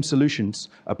offer Him solutions.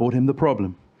 I brought Him the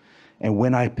problem. And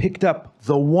when I picked up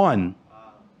the one,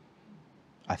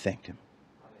 I thanked Him.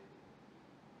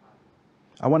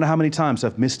 I wonder how many times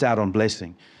I've missed out on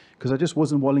blessing because I just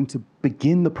wasn't willing to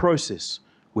begin the process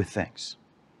with thanks.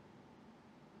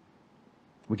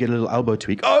 We get a little elbow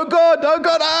tweak. Oh God,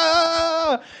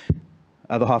 ah!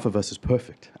 Other half of us is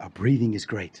perfect. Our breathing is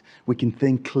great. We can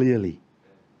think clearly.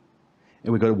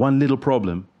 And we've got one little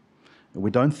problem. And we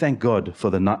don't thank God for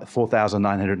the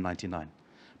 4,999,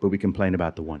 but we complain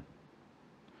about the one.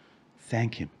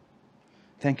 Thank Him.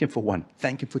 Thank Him for one.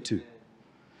 Thank Him for two.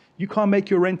 You can't make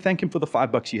your rent. Thank Him for the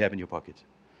 $5 you have in your pocket.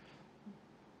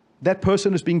 That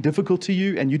person is being difficult to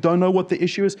you and you don't know what the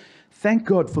issue is. Thank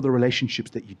God for the relationships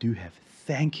that you do have.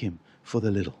 Thank Him for the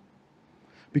little.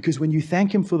 Because when you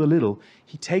thank Him for the little,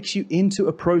 He takes you into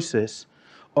a process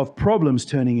of problems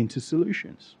turning into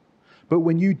solutions. But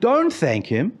when you don't thank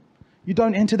Him, you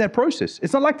don't enter that process.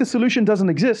 It's not like the solution doesn't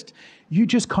exist. You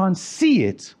just can't see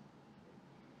it.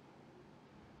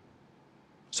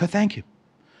 So thank Him.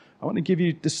 I want to give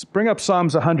you this, bring up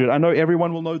Psalms 100. I know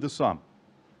everyone will know this psalm.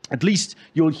 At least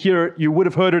you'll hear it, you would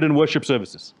have heard it in worship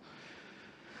services.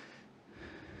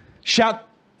 Shout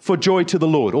for joy to the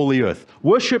Lord, all the earth.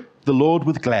 Worship the Lord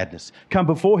with gladness. Come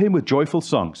before Him with joyful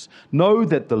songs. Know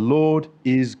that the Lord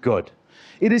is good.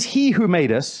 It is He who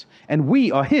made us, and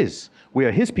we are His. We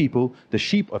are His people, the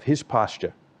sheep of His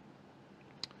pasture.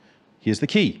 Here's the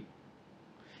key.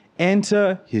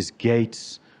 Enter His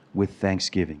gates with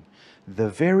thanksgiving. The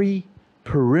very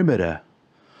perimeter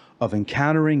of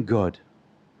encountering God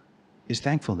is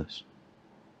thankfulness.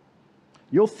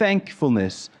 Your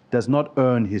thankfulness does not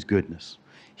earn His goodness.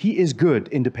 He is good,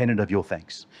 independent of your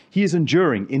thanks. He is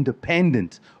enduring,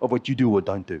 independent of what you do or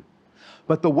don't do.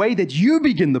 But the way that you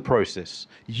begin the process,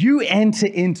 you enter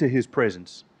into his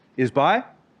presence, is by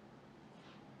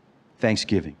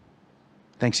thanksgiving.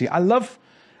 Thanksgiving. I love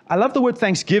the word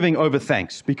thanksgiving over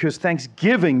thanks, because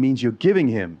thanksgiving means you're giving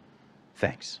him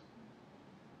thanks.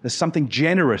 There's something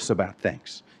generous about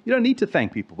thanks. You don't need to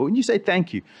thank people, but when you say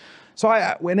thank you. So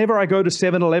whenever I go to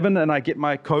 7-Eleven and I get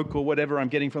my Coke or whatever I'm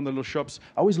getting from the little shops,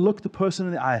 I always look the person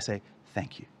in the eye and say,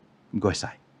 thank you.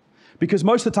 Ngosai. Because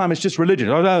most of the time it's just religion.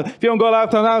 They don't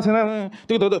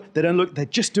look, they're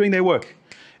just doing their work.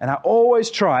 And I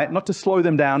always try not to slow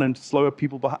them down and slow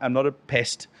people behind. I'm not a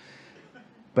pest.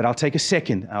 But I'll take a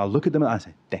second and I'll look at them and I'll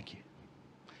say, thank you.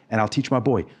 And I'll teach my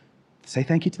boy, say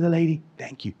thank you to the lady.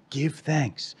 Thank you. Give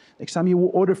thanks. Next time you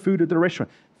order food at the restaurant,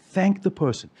 thank the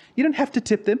person. You don't have to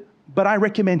tip them, but I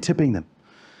recommend tipping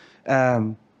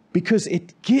them. Because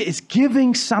it is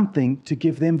giving something to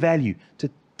give them value,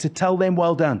 to tell them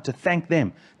well done, to thank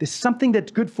them. There's something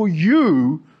that's good for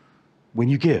you when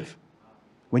you give,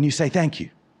 when you say thank you.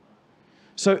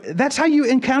 So that's how you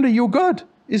encounter your God,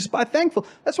 is by thankful.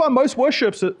 That's why most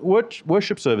worship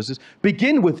services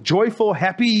begin with joyful,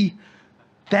 happy,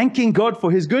 thanking God for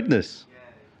his goodness.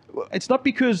 It's not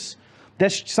because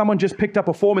someone just picked up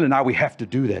a formula, now we have to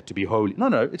do that to be holy.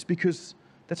 No, it's because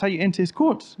that's how you enter his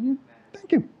courts.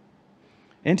 Thank him.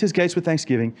 Enter his gates with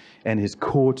thanksgiving and his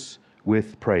courts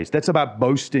with praise. That's about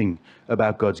boasting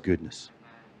about God's goodness.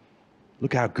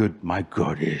 Look how good my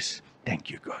God is. Thank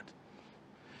you, God.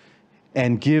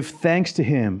 And give thanks to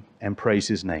him and praise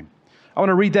his name. I want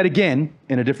to read that again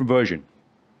in a different version.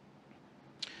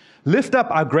 Lift up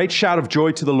our great shout of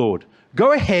joy to the Lord.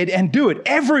 Go ahead and do it.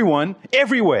 Everyone,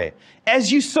 everywhere.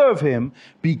 As you serve him,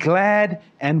 be glad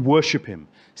and worship him.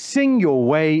 Sing your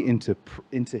way into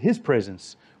his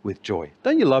presence with joy.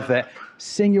 Don't you love that?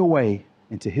 Sing your way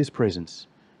into his presence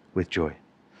with joy.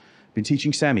 Been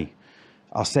teaching Sammy.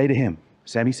 I'll say to him,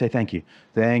 Sammy, say thank you.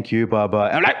 Thank you, Baba.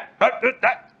 And I'm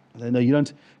like, no, you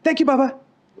don't. Thank you, Baba.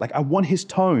 Like, I want his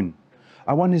tone.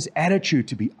 I want his attitude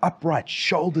to be upright,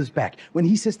 shoulders back. When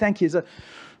he says thank you,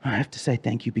 I have to say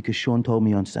thank you because Sean told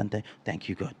me on Sunday. Thank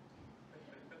you, God.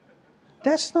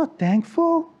 That's not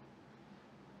thankful.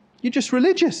 You're just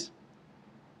religious.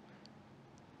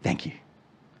 Thank you.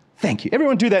 Thank you.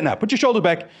 Everyone do that now. Put your shoulder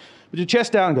back, put your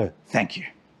chest down and go, thank you.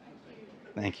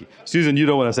 Thank you. Susan, you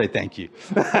don't want to say thank you.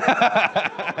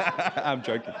 I'm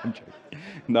joking.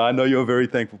 No, I know you're a very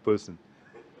thankful person.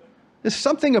 There's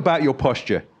something about your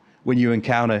posture when you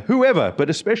encounter whoever, but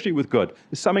especially with God.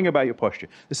 There's something about your posture.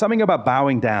 There's something about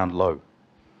bowing down low.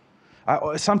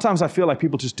 Sometimes I feel like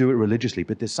people just do it religiously,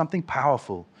 but there's something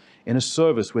powerful in a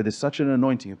service where there's such an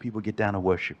anointing and people get down and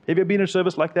worship. Have you ever been in a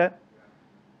service like that?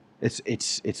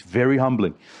 It's very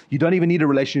humbling. You don't even need a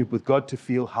relationship with God to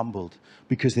feel humbled,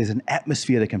 because there's an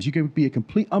atmosphere that comes. You can be a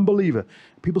complete unbeliever.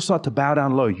 People start to bow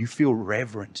down low. You feel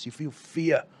reverence. You feel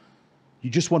fear. You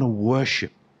just want to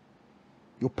worship.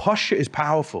 Your posture is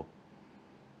powerful.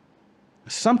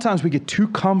 Sometimes we get too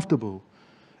comfortable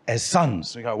as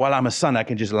sons. We go, well, I'm a son. I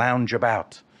can just lounge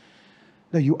about.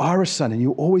 No, you are a son, and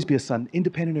you'll always be a son,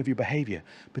 independent of your behavior.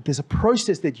 But there's a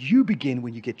process that you begin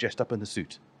when you get dressed up in the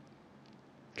suit.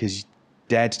 Because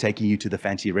dad's taking you to the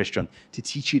fancy restaurant to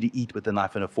teach you to eat with a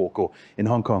knife and a fork, or in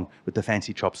Hong Kong with the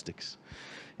fancy chopsticks.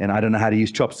 And I don't know how to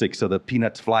use chopsticks, so the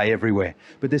peanuts fly everywhere.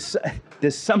 But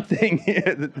there's something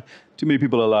here. Too many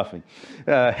people are laughing.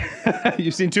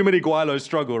 You've seen too many guilos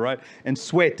struggle, right? And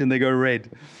sweat and they go red.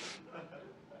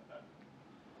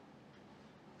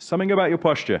 Something about your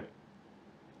posture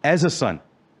as a son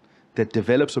that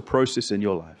develops a process in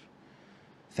your life.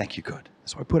 Thank you, God.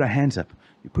 That's why I put our hands up.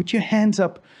 You put your hands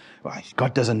up. Well,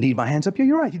 God doesn't need my hands up. Yeah,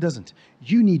 you're right. He doesn't.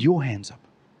 You need your hands up.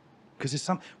 Because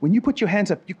when you put your hands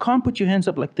up, you can't put your hands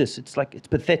up like this. It's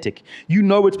pathetic. You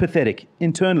know it's pathetic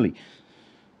internally.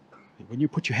 When you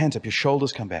put your hands up, your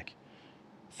shoulders come back.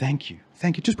 Thank you.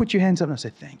 Thank you. Just put your hands up and say,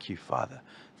 thank you, Father.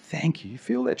 Thank you. You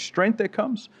feel that strength that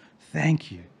comes?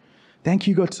 Thank you. Thank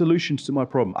you, got solutions to my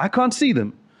problem. I can't see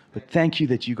them, but thank you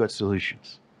that you got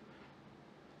solutions.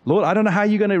 Lord, I don't know how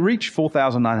you're going to reach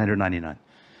 4,999,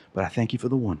 but I thank you for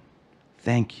the one.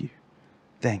 Thank you.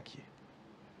 Thank you.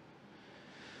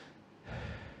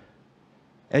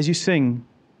 As you sing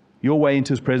your way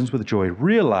into his presence with joy,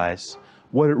 realize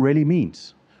what it really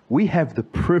means. We have the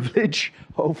privilege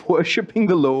of worshiping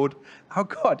the Lord, our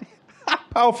God. How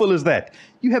powerful is that?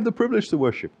 You have the privilege to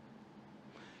worship.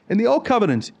 In the old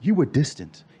covenant, you were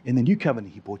distant. In the new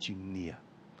covenant, he brought you near.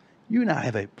 You now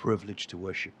have a privilege to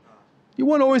worship. You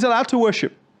weren't always allowed to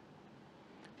worship.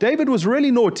 David was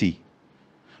really naughty.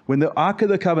 when the Ark of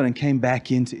the Covenant came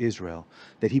back into Israel,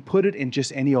 that he put it in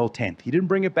just any old tent. He didn't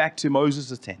bring it back to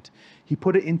Moses' tent. He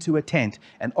put it into a tent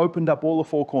and opened up all the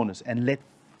four corners and let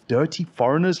dirty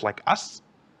foreigners like us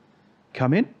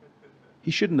come in.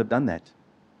 He shouldn't have done that.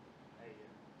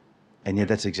 And yet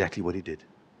that's exactly what he did.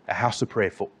 A house of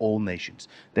prayer for all nations.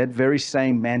 That very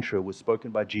same mantra was spoken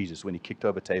by Jesus when he kicked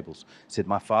over tables. He said,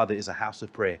 my Father is a house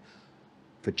of prayer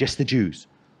for just the Jews,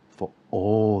 for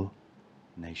all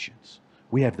nations.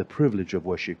 We have the privilege of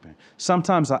worshiping.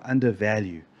 Sometimes I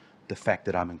undervalue the fact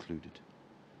that I'm included.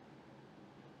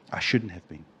 I shouldn't have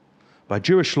been. By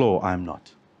Jewish law, I am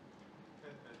not.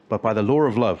 But by the law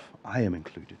of love, I am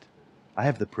included. I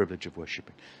have the privilege of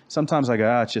worshiping. Sometimes I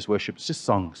go, it's just worship. It's just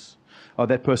songs. Oh,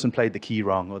 that person played the key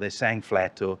wrong, or they sang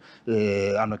flat, or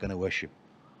I'm not going to worship.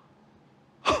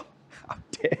 How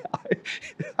dare I?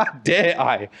 How dare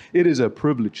I? It is a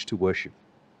privilege to worship.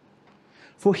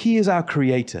 For he is our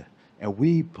creator, and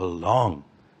we belong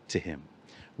to him.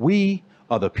 We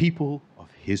are the people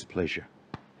of his pleasure.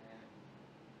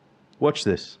 Watch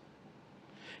this.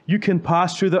 You can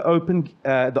pass through the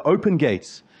open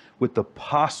gates with the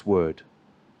password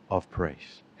of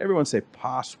praise. Everyone say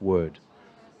password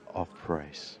of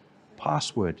praise.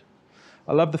 Password.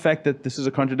 I love the fact that this is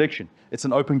a contradiction. It's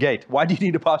an open gate. Why do you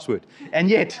need a password? And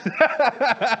yet,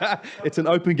 it's an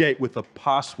open gate with a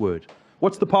password.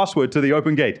 What's the password to the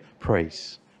open gate?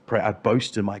 Praise. Pray. I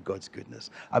boast in my God's goodness.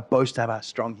 I boast how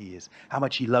strong he is, how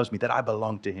much he loves me, that I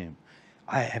belong to him.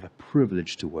 I have a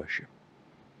privilege to worship.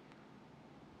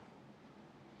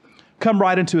 Come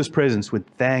right into his presence with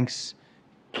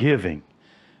thanksgiving.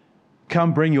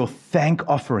 Come bring your thank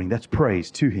offering, that's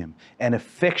praise, to him, and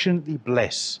affectionately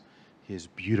bless his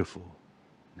beautiful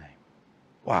name.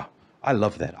 Wow, I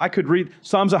love that. I could read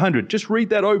Psalms 100. Just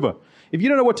read that over. If you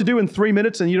don't know what to do in 3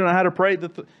 minutes and you don't know how to pray,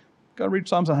 go and read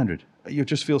Psalms 100. You'll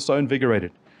just feel so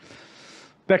invigorated.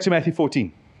 Back to Matthew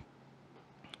 14.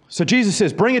 So Jesus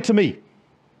says, bring it to me.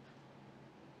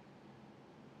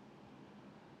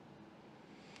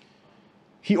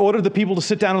 He ordered the people to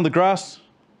sit down on the grass,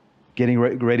 getting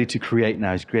ready to create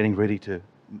now. He's getting ready to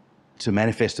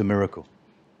manifest a miracle.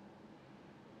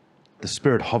 The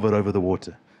Spirit hovered over the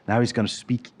water. Now he's going to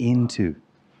speak into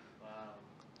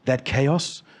that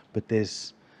chaos, but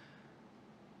there's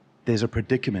a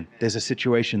predicament. There's a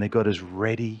situation that God is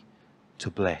ready to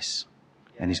bless,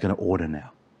 and he's going to order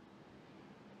now.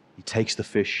 He takes the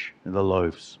fish and the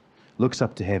loaves, looks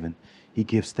up to heaven. He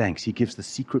gives thanks. He gives the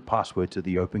secret password to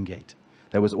the open gate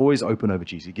that was always open over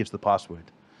Jesus. He gives the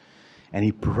password. And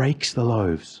he breaks the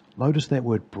loaves. Notice that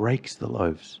word, breaks the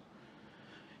loaves.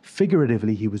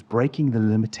 Figuratively, he was breaking the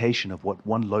limitation of what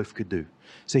one loaf could do.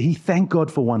 So he thanked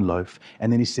God for one loaf, and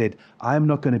then he said, I am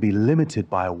not going to be limited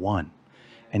by one.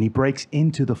 And he breaks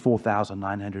into the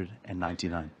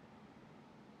 4,999.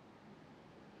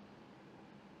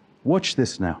 Watch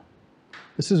this now.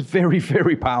 This is very,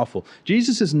 very powerful.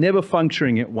 Jesus is never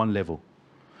functioning at one level.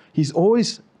 He's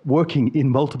always working in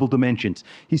multiple dimensions.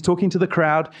 He's talking to the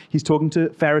crowd. He's talking to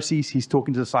Pharisees. He's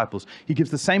talking to disciples. He gives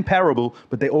the same parable,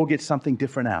 but they all get something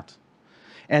different out.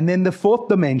 And then the fourth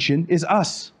dimension is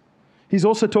us. He's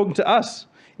also talking to us.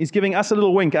 He's giving us a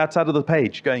little wink outside of the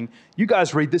page, going, you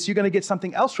guys read this, you're going to get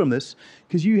something else from this,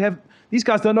 because these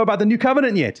guys don't know about the new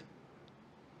covenant yet.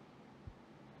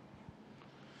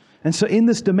 And so in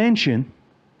this dimension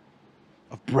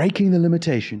of breaking the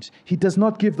limitations, he does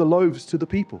not give the loaves to the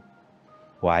people.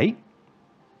 Why?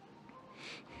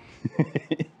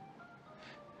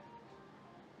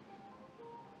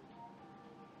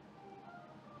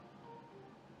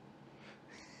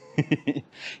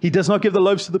 He does not give the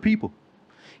loaves to the people.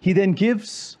 He then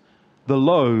gives the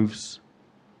loaves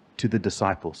to the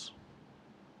disciples.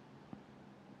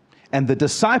 And the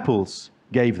disciples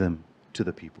gave them to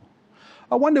the people.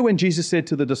 I wonder when Jesus said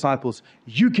to the disciples,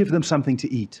 you give them something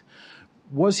to eat.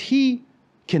 Was he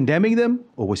condemning them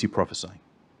or was he prophesying?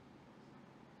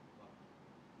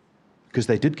 Because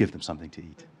they did give them something to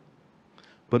eat.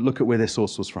 But look at where their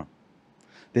source was from.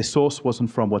 Their source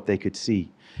wasn't from what they could see.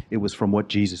 It was from what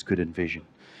Jesus could envision.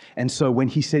 And so when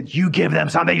he said, you give them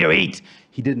something to eat,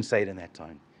 he didn't say it in that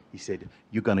tone. He said,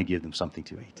 you're going to give them something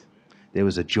to eat. There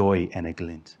was a joy and a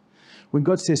glint. When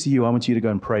God says to you, I want you to go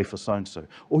and pray for so-and-so,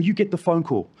 or you get the phone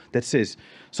call that says,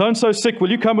 so-and-so's sick,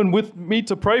 will you come in with me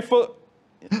to pray for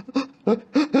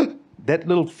that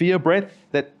little fear breath,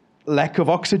 that lack of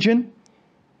oxygen?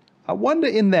 I wonder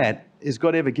in that, is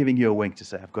God ever giving you a wink to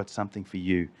say, I've got something for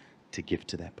you to give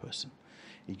to that person?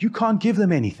 You can't give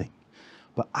them anything,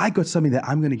 but I got something that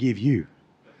I'm going to give you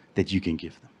that you can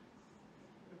give them.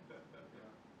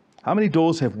 How many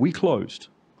doors have we closed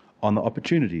on the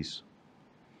opportunities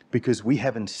because we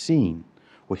haven't seen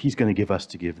what He's going to give us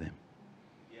to give them.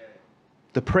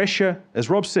 The pressure, as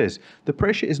Rob says, the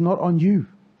pressure is not on you.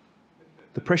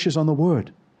 The pressure is on the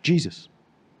Word, Jesus.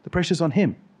 The pressure is on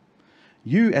Him.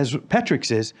 You, as Patrick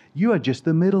says, you are just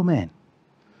the middleman.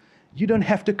 You don't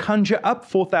have to conjure up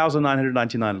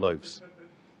 4,999 loaves.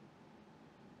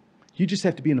 You just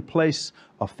have to be in a place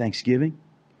of thanksgiving.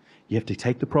 You have to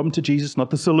take the problem to Jesus,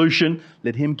 not the solution.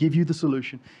 Let Him give you the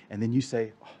solution. And then you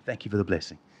say, oh, thank you for the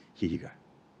blessing. Here you go.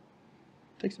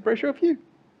 Takes the pressure off you.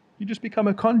 You just become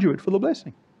a conduit for the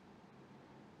blessing.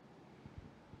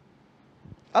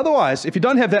 Otherwise, if you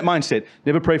don't have that mindset,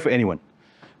 never pray for anyone.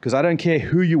 Because I don't care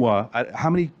who you are, how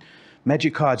many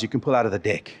magic cards you can pull out of the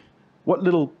deck, what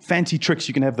little fancy tricks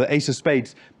you can have the ace of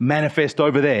spades manifest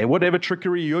over there, whatever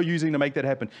trickery you're using to make that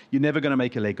happen, you're never going to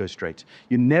make a leg go straight.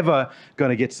 You're never going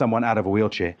to get someone out of a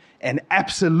wheelchair. And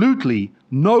absolutely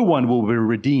no one will be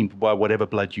redeemed by whatever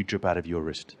blood you drip out of your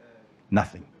wrist.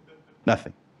 Nothing.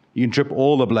 Nothing. You can drip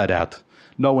all the blood out.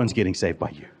 No one's getting saved by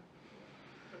you.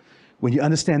 When you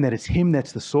understand that it's Him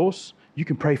that's the source, you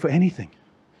can pray for anything.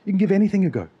 You can give anything a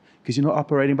go because you're not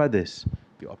operating by this.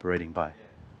 You're operating by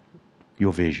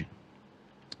your vision.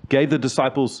 Gave the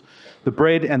disciples the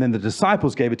bread, and then the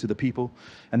disciples gave it to the people,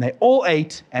 and they all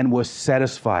ate and were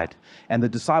satisfied. And the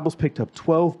disciples picked up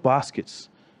 12 baskets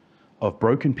of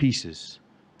broken pieces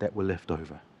that were left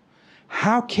over.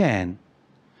 How can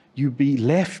you be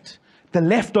left, the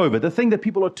leftover, the thing that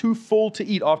people are too full to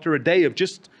eat after a day of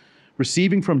just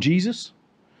receiving from Jesus?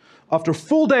 After a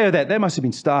full day of that, they must have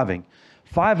been starving.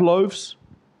 5 loaves,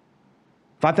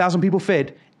 5,000 people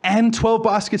fed, and 12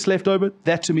 baskets left over.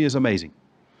 That to me is amazing.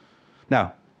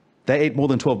 Now, they ate more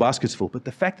than 12 baskets full, but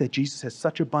the fact that Jesus has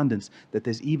such abundance that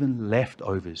there's even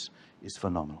leftovers is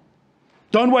phenomenal.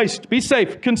 Don't waste. Be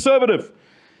safe. Conservative.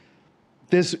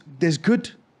 There's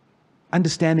good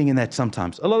understanding in that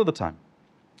sometimes, a lot of the time.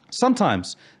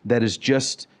 Sometimes that is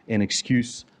just an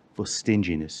excuse for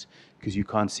stinginess because you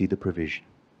can't see the provision.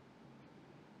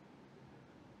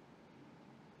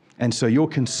 And so your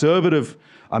conservative,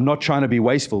 I'm not trying to be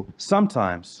wasteful,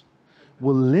 sometimes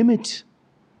will limit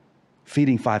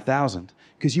feeding 5,000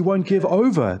 because you won't give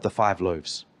over the 5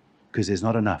 loaves because there's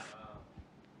not enough.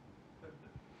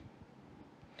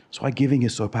 That's why giving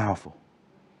is so powerful.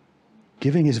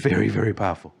 Giving is very, very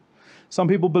powerful. Some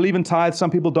people believe in tithes,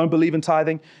 some people don't believe in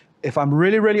tithing. If I'm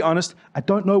really, really honest, I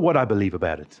don't know what I believe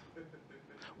about it.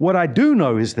 What I do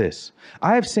know is this.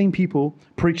 I have seen people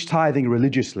preach tithing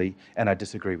religiously, and I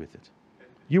disagree with it.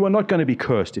 You are not going to be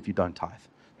cursed if you don't tithe.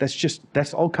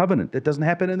 That's old covenant. That doesn't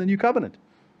happen in the new covenant.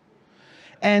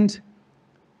 And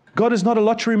God is not a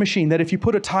lottery machine that if you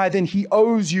put a tithe in, He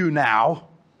owes you now.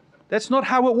 That's not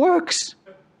how it works.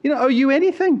 He don't owe you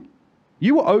anything.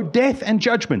 You were owed death and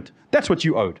judgment. That's what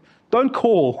you owed. Don't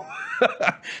call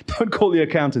the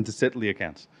accountant to settle the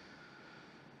accounts.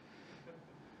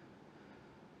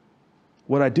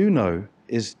 What I do know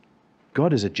is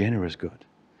God is a generous God.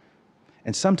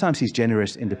 And sometimes He's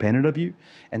generous independent of you.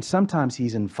 And sometimes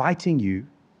He's inviting you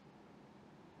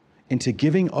into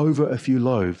giving over a few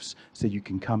loaves so you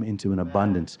can come into an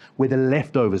abundance where the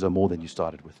leftovers are more than you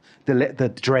started with. The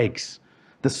dregs,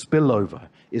 the spillover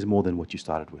is more than what you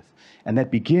started with. And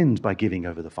that begins by giving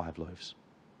over the 5 loaves.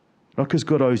 Not because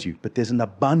God owes you, but there's an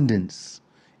abundance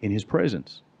in His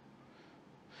presence.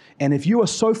 And if you are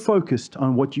so focused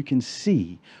on what you can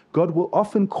see, God will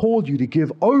often call you to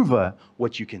give over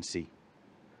what you can see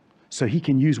so He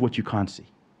can use what you can't see.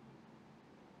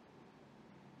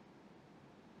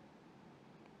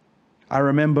 I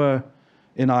remember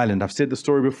in Ireland, I've said the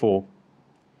story before,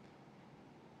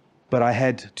 but I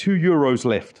had €2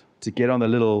 left to get on the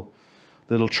little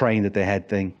train that they had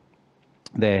thing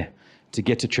there to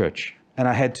get to church. And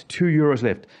I had €2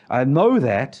 left. I know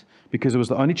that because it was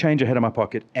the only change I had in my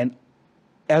pocket. And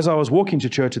as I was walking to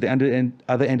church at the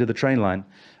other end of the train line,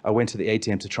 I went to the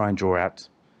ATM to try and draw out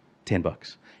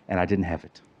 $10. And I didn't have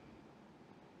it.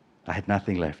 I had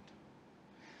nothing left.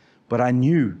 But I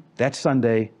knew that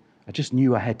Sunday, I just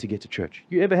knew I had to get to church.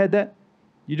 You ever had that?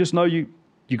 You just know you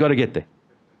got to get there.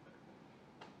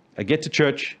 I get to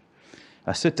church.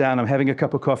 I sit down. I'm having a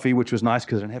cup of coffee, which was nice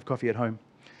because I didn't have coffee at home.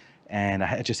 And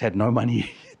I just had no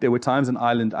money. There were times in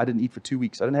Ireland I didn't eat for 2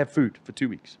 weeks. I didn't have food for 2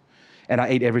 weeks. And I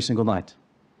ate every single night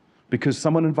because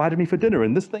someone invited me for dinner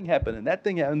and this thing happened and that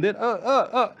thing happened. And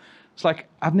then, It's like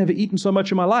I've never eaten so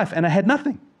much in my life and I had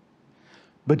nothing.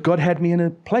 But God had me in a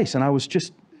place and it was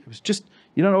just,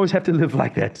 you don't always have to live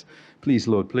like that. Please,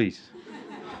 Lord, please.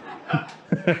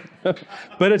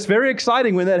 But it's very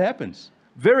exciting when that happens.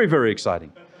 Very, very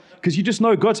exciting. Because you just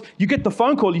know you get the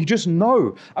phone call, you just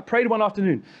know. I prayed one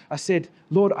afternoon. I said,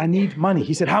 Lord, I need money.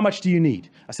 He said, how much do you need?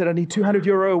 I said, I need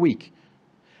 €200 a week.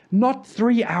 Not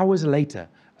 3 hours later,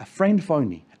 a friend phoned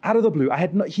me out of the blue. I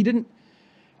didn't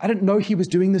know he was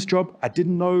doing this job. I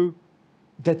didn't know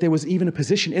that there was even a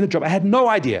position in the job. I had no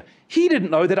idea. He didn't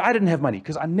know that I didn't have money,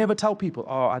 because I never tell people,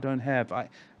 oh, I don't have. I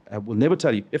will never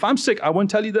tell you. If I'm sick, I won't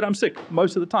tell you that I'm sick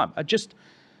most of the time.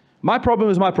 My problem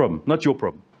is my problem, not your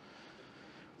problem.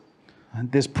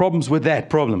 And there's problems with that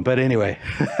problem, but anyway.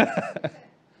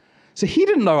 So he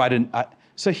didn't know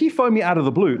so he phoned me out of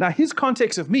the blue. Now, his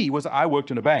context of me was I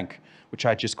worked in a bank, which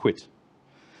I just quit.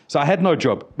 So I had no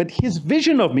job. But his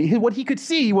vision of me, what he could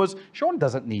see was, Sean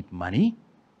doesn't need money.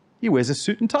 He wears a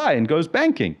suit and tie and goes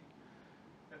banking.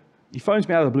 He phones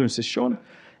me out of the blue and says, Sean,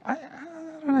 I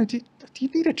don't know, do you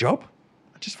need a job?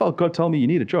 I just felt God told me you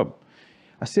need a job.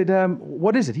 I said,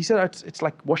 what is it? He said, it's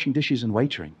like washing dishes and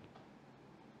waitering.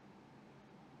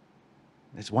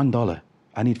 It's $1.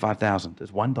 I need 5,000.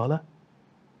 It's $1?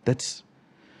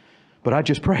 But I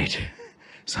just prayed.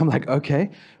 So I'm like, okay,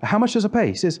 how much does it pay?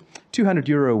 He says,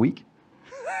 €200 a week.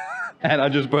 And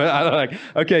I'm like,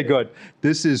 okay, God,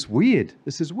 this is weird.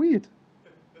 This is weird.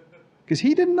 Because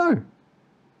he didn't know.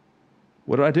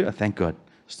 What did I do? I thank God.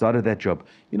 Started that job.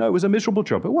 You know, it was a miserable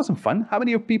job. It wasn't fun. How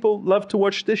many of people love to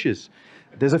wash dishes?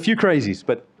 There's a few crazies,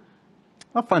 but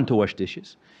not fun to wash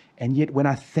dishes. And yet when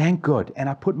I thank God and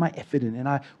I put my effort in and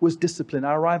I was disciplined,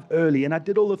 I arrived early and I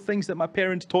did all the things that my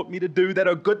parents taught me to do that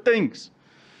are good things.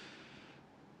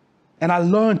 And I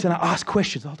learned and I asked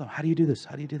questions. Hold on, how do you do this?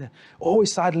 How do you do that?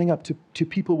 Always sidling up to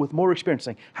people with more experience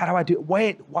saying, how do I do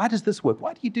it? Why does this work?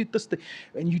 Why do you do this thing?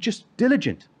 And you're just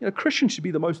diligent. You know, Christians should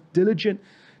be the most diligent,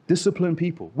 disciplined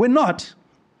people. We're not.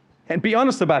 And be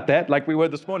honest about that, like we were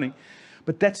this morning.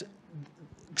 But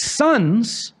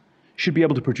sons should be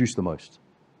able to produce the most.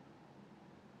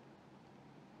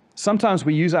 Sometimes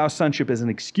we use our sonship as an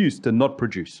excuse to not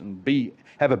produce and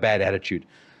have a bad attitude.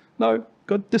 No,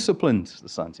 God disciplines the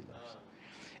sons he loves.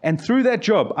 And through that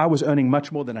job, I was earning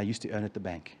much more than I used to earn at the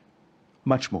bank.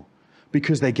 Much more.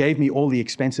 Because they gave me all the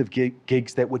expensive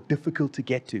gigs that were difficult to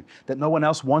get to, that no one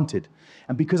else wanted.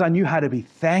 And because I knew how to be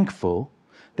thankful,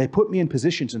 they put me in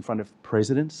positions in front of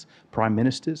presidents, prime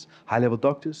ministers, high-level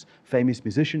doctors, famous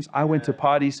musicians. I went to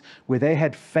parties where they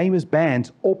had famous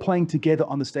bands all playing together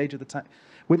on the stage at the time,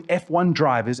 with F1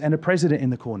 drivers and a president in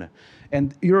the corner.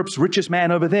 And Europe's richest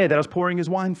man over there that I was pouring his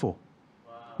wine for.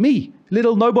 Wow. Me,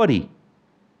 little nobody.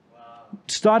 Wow.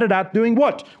 Started out doing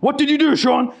what? What did you do,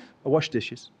 Sean? I washed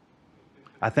dishes.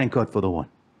 I thank God for the one.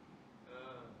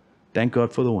 Thank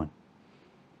God for the one.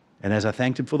 And as I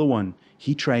thanked him for the one,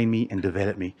 he trained me and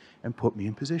developed me and put me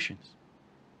in positions.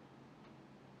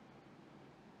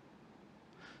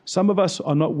 Some of us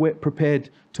are not prepared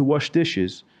to wash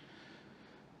dishes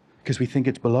because we think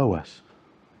it's below us.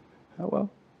 Oh well.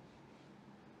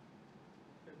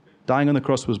 Dying on the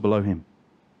cross was below him.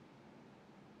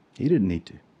 He didn't need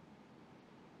to.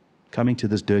 Coming to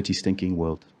this dirty, stinking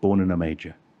world, born in a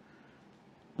manger,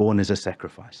 born as a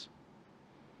sacrifice.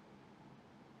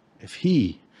 If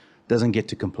he doesn't get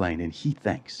to complain and he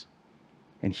thanks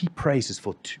and he praises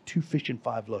for two fish and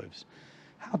 5 loaves,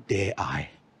 how dare I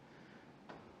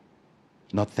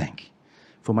not thank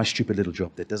for my stupid little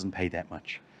job that doesn't pay that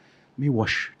much? Let me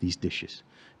wash these dishes.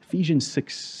 Ephesians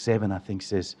 6:7, I think,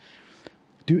 says,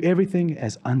 do everything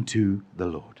as unto the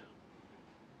Lord.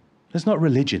 That's not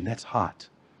religion, that's heart.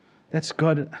 That's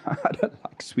God. I don't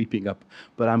like sweeping up,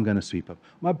 but I'm going to sweep up.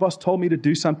 My boss told me to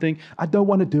do something. I don't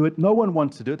want to do it. No one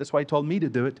wants to do it. That's why he told me to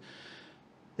do it.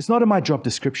 It's not in my job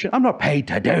description. I'm not paid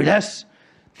to do this.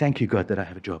 Thank you, God, that I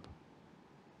have a job.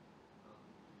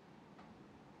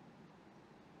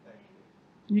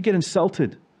 You get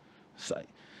insulted. Say,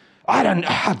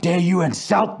 how dare you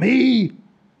insult me?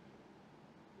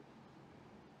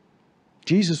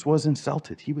 Jesus was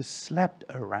insulted. He was slapped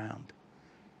around.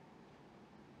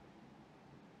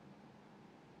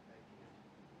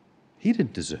 He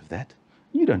didn't deserve that.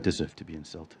 You don't deserve to be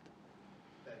insulted.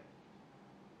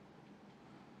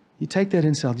 You take that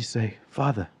insult, you say,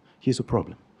 Father, here's a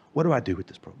problem. What do I do with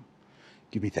this problem?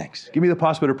 Give me thanks. Give me the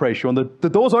password of praise, Sean. The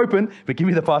door's open, but give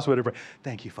me the password of praise.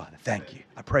 Thank you, Father. Thank you.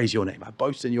 I praise your name. I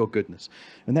boast in your goodness.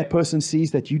 And that person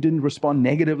sees that you didn't respond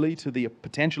negatively to the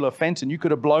potential offense and you could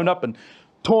have blown up and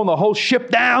torn the whole ship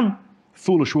down.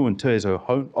 Foolish woman tears her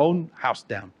own house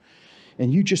down.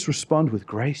 And you just respond with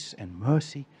grace and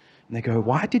mercy. And they go,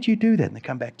 why did you do that? And they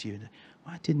come back to you. And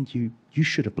why didn't you? You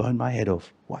should have blown my head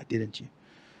off. Why didn't you?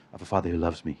 I have a Father who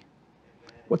loves me.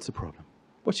 What's the problem?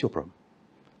 What's your problem?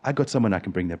 I got someone I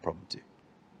can bring that problem to.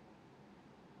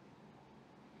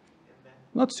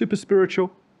 Not super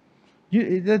spiritual.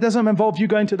 It doesn't involve you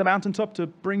going to the mountaintop to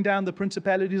bring down the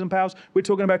principalities and powers. We're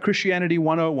talking about Christianity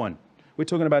 101. We're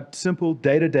talking about simple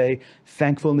day-to-day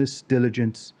thankfulness,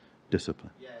 diligence,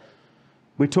 discipline.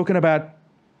 We're talking about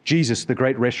Jesus, the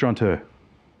great restaurateur.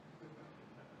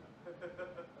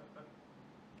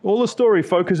 All the story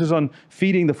focuses on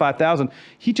feeding the 5,000.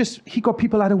 He got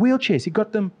people out of wheelchairs. He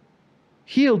got them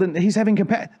healed, and he's having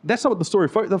compassion. That's not what the story.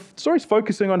 The story's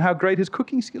focusing on how great his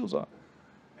cooking skills are.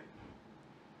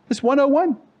 It's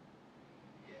 101.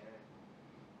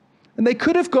 And they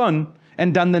could have gone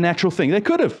and done the natural thing. They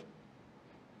could have.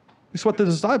 It's what the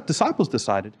disciples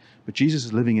decided. But Jesus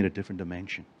is living in a different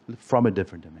dimension, from a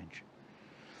different dimension.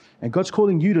 And God's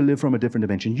calling you to live from a different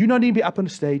dimension. You don't need to be up on a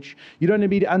stage. You don't need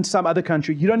to be in some other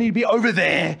country. You don't need to be over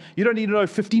there. You don't need to know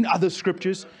 15 other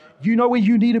scriptures. You know where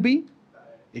you need to be?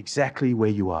 Exactly where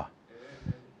you are.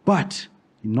 But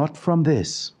not from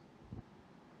this.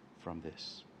 From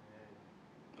this.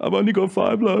 I've only got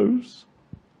 5 loaves.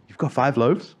 You've got 5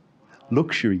 loaves?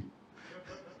 Luxury.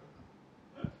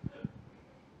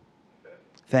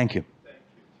 Thank you.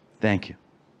 Thank you.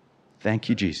 Thank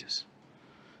you, Jesus.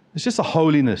 There's just a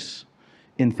holiness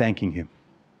in thanking Him.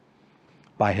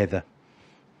 By Heather.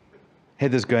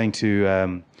 Heather's going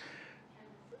to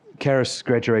Karis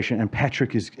graduation, and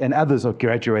Patrick and others are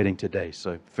graduating today.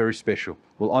 So very special.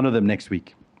 We'll honor them next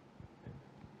week.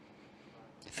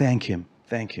 Thank Him.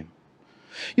 Thank Him.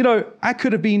 You know, I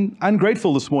could have been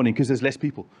ungrateful this morning because there's less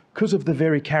people, because of the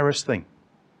very Karis thing.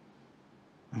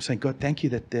 I'm saying, God, thank you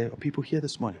that there are people here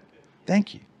this morning.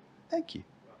 Thank you. Thank you.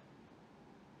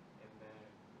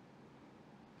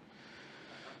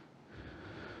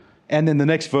 And then the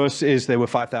next verse is there were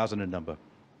 5,000 in number.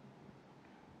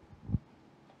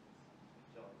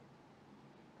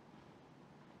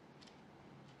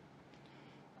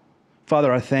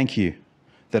 Father, I thank you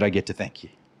that I get to thank you.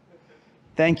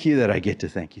 Thank you that I get to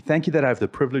thank you. Thank you that I have the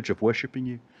privilege of worshiping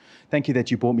you. Thank you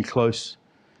that you brought me close.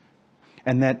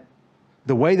 And that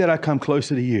the way that I come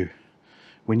closer to you,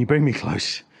 when you bring me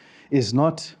close, is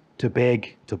not to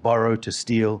beg, to borrow, to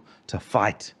steal, to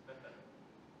fight.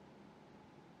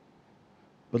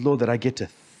 But Lord, that I get to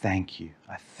thank you.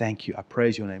 I thank you. I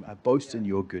praise your name. I boast in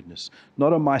your goodness.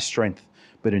 Not on my strength,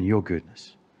 but in your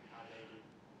goodness.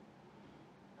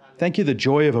 Thank you. The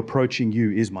joy of approaching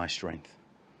you is my strength.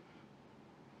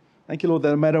 Thank you, Lord, that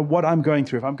no matter what I'm going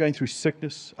through, if I'm going through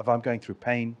sickness, if I'm going through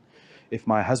pain, if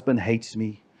my husband hates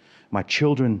me, my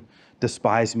children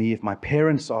despise me, if my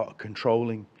parents are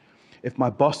controlling, if my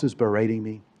boss is berating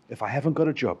me, if I haven't got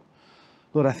a job,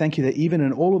 Lord, I thank you that even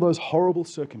in all of those horrible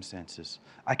circumstances,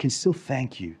 I can still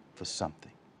thank you for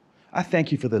something. I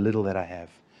thank you for the little that I have.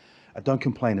 I don't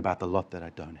complain about the lot that I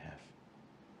don't have.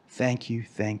 Thank you,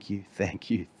 thank you, thank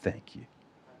you, thank you.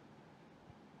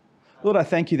 Lord, I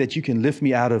thank you that you can lift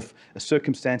me out of a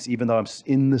circumstance even though I'm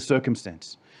in the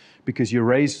circumstance, because you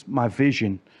raise my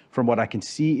vision from what I can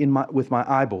see with my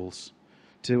eyeballs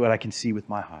to what I can see with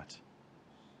my heart.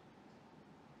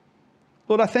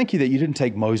 Lord, I thank you that you didn't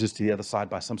take Moses to the other side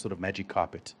by some sort of magic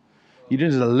carpet. You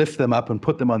didn't just lift them up and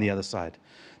put them on the other side.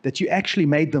 That you actually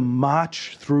made them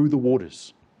march through the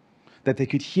waters. That they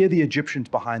could hear the Egyptians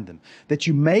behind them. That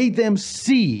you made them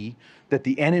see that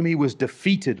the enemy was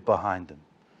defeated behind them.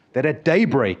 That at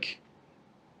daybreak,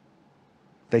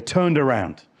 they turned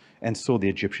around and saw the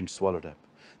Egyptians swallowed up.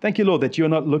 Thank you, Lord, that you're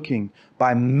not looking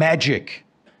by magic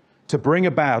to bring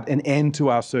about an end to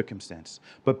our circumstance,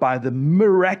 but by the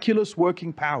miraculous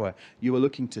working power, you are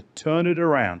looking to turn it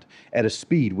around at a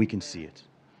speed we can see it.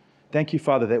 Thank you,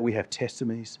 Father, that we have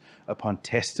testimonies upon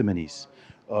testimonies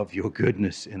of your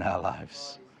goodness in our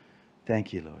lives.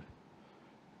 Thank you, Lord.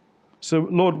 So,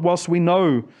 Lord, whilst we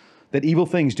know that evil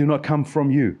things do not come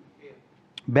from you,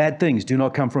 bad things do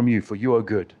not come from you, for you are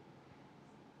good,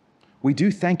 we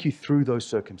do thank you through those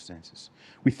circumstances.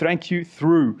 We thank you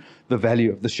through the valley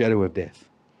of the shadow of death.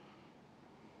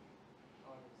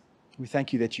 We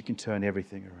thank you that you can turn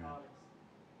everything around.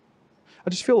 I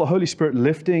just feel the Holy Spirit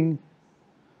lifting.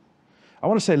 I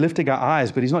want to say lifting our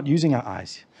eyes, but He's not using our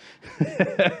eyes.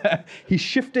 He's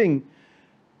shifting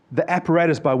the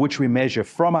apparatus by which we measure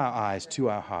from our eyes to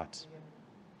our hearts.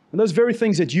 And those very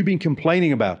things that you've been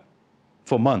complaining about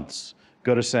for months,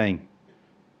 God is saying,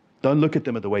 don't look at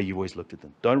them the way you've always looked at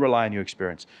them. Don't rely on your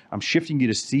experience. I'm shifting you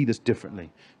to see this differently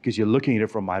because you're looking at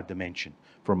it from my dimension,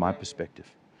 from my perspective.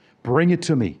 Bring it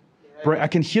to me. I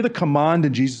can hear the command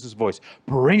in Jesus' voice.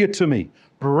 Bring it to me.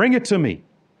 Bring it to me.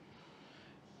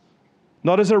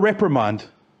 Not as a reprimand,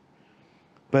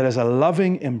 but as a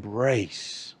loving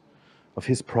embrace of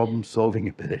His problem-solving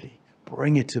ability.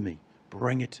 Bring it to me.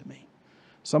 Bring it to me.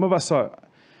 Some of us are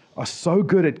so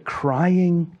good at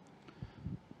crying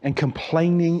and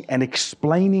complaining and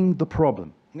explaining the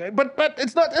problem. But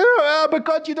it's not, but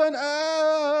God, you don't,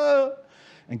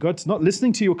 And God's not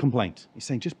listening to your complaint. He's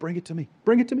saying, just bring it to me.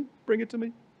 Bring it to me. Bring it to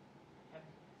me.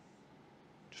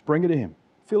 Just bring it to Him.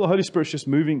 Feel the Holy Spirit's just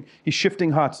moving. He's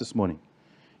shifting hearts this morning.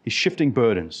 He's shifting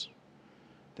burdens.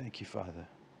 Thank you, Father.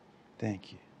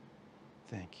 Thank you.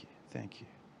 Thank you. Thank you.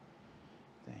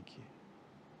 Thank you.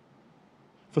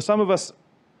 For some of us,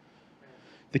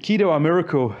 the key to our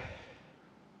miracle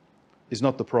is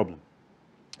not the problem.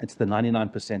 It's the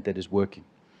 99% that is working,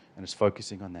 and it's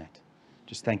focusing on that.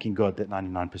 Just thanking God that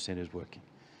 99% is working.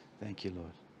 Thank you,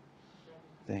 Lord.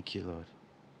 Thank you, Lord.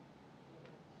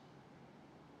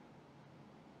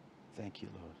 Thank you,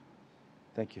 Lord.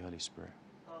 Thank you, Holy Spirit.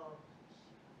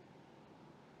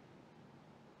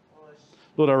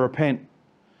 Lord, I repent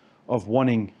of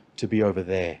wanting to be over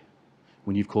there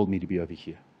when you've called me to be over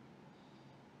here,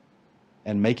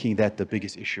 and making that the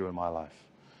biggest issue in my life.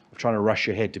 Of trying to rush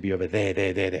ahead to be over there.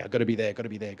 I've got to be there, got to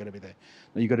be there, got to be there.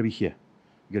 No, you've got to be here.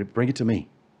 You've got to bring it to me.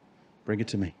 Bring it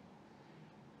to me.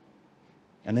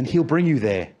 And then He'll bring you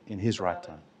there in His right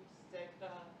time. You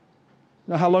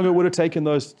know how long it would have taken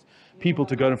those people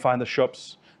to go and find the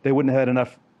shops? They wouldn't have had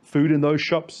enough food in those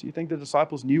shops. You think the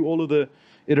disciples knew all of the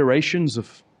iterations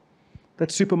of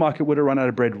that supermarket? Would have run out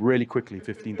of bread really quickly,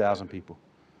 15,000 people.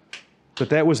 But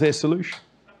that was their solution.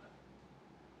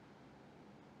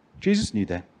 Jesus knew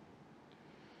that.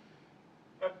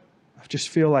 I just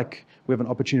feel like we have an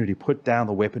opportunity to put down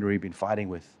the weaponry we've been fighting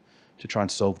with to try and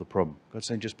solve the problem. God's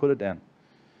saying, just put it down.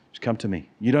 Just come to me.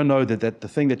 You don't know that the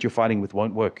thing that you're fighting with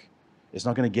won't work. It's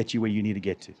not going to get you where you need to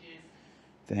get to.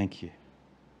 Thank you.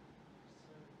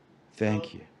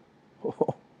 Thank you.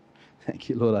 Oh, thank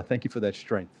you, Lord. I thank you for that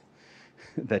strength,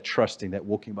 that trusting, that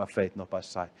walking by faith, not by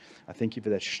sight. I thank you for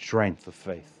that strength of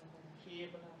faith.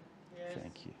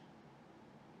 Thank you.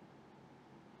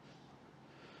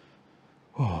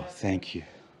 Oh, thank you.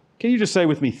 Can you just say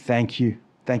with me, thank you?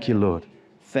 Thank you, Lord.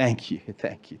 Thank you.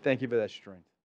 Thank you. Thank you for that strength.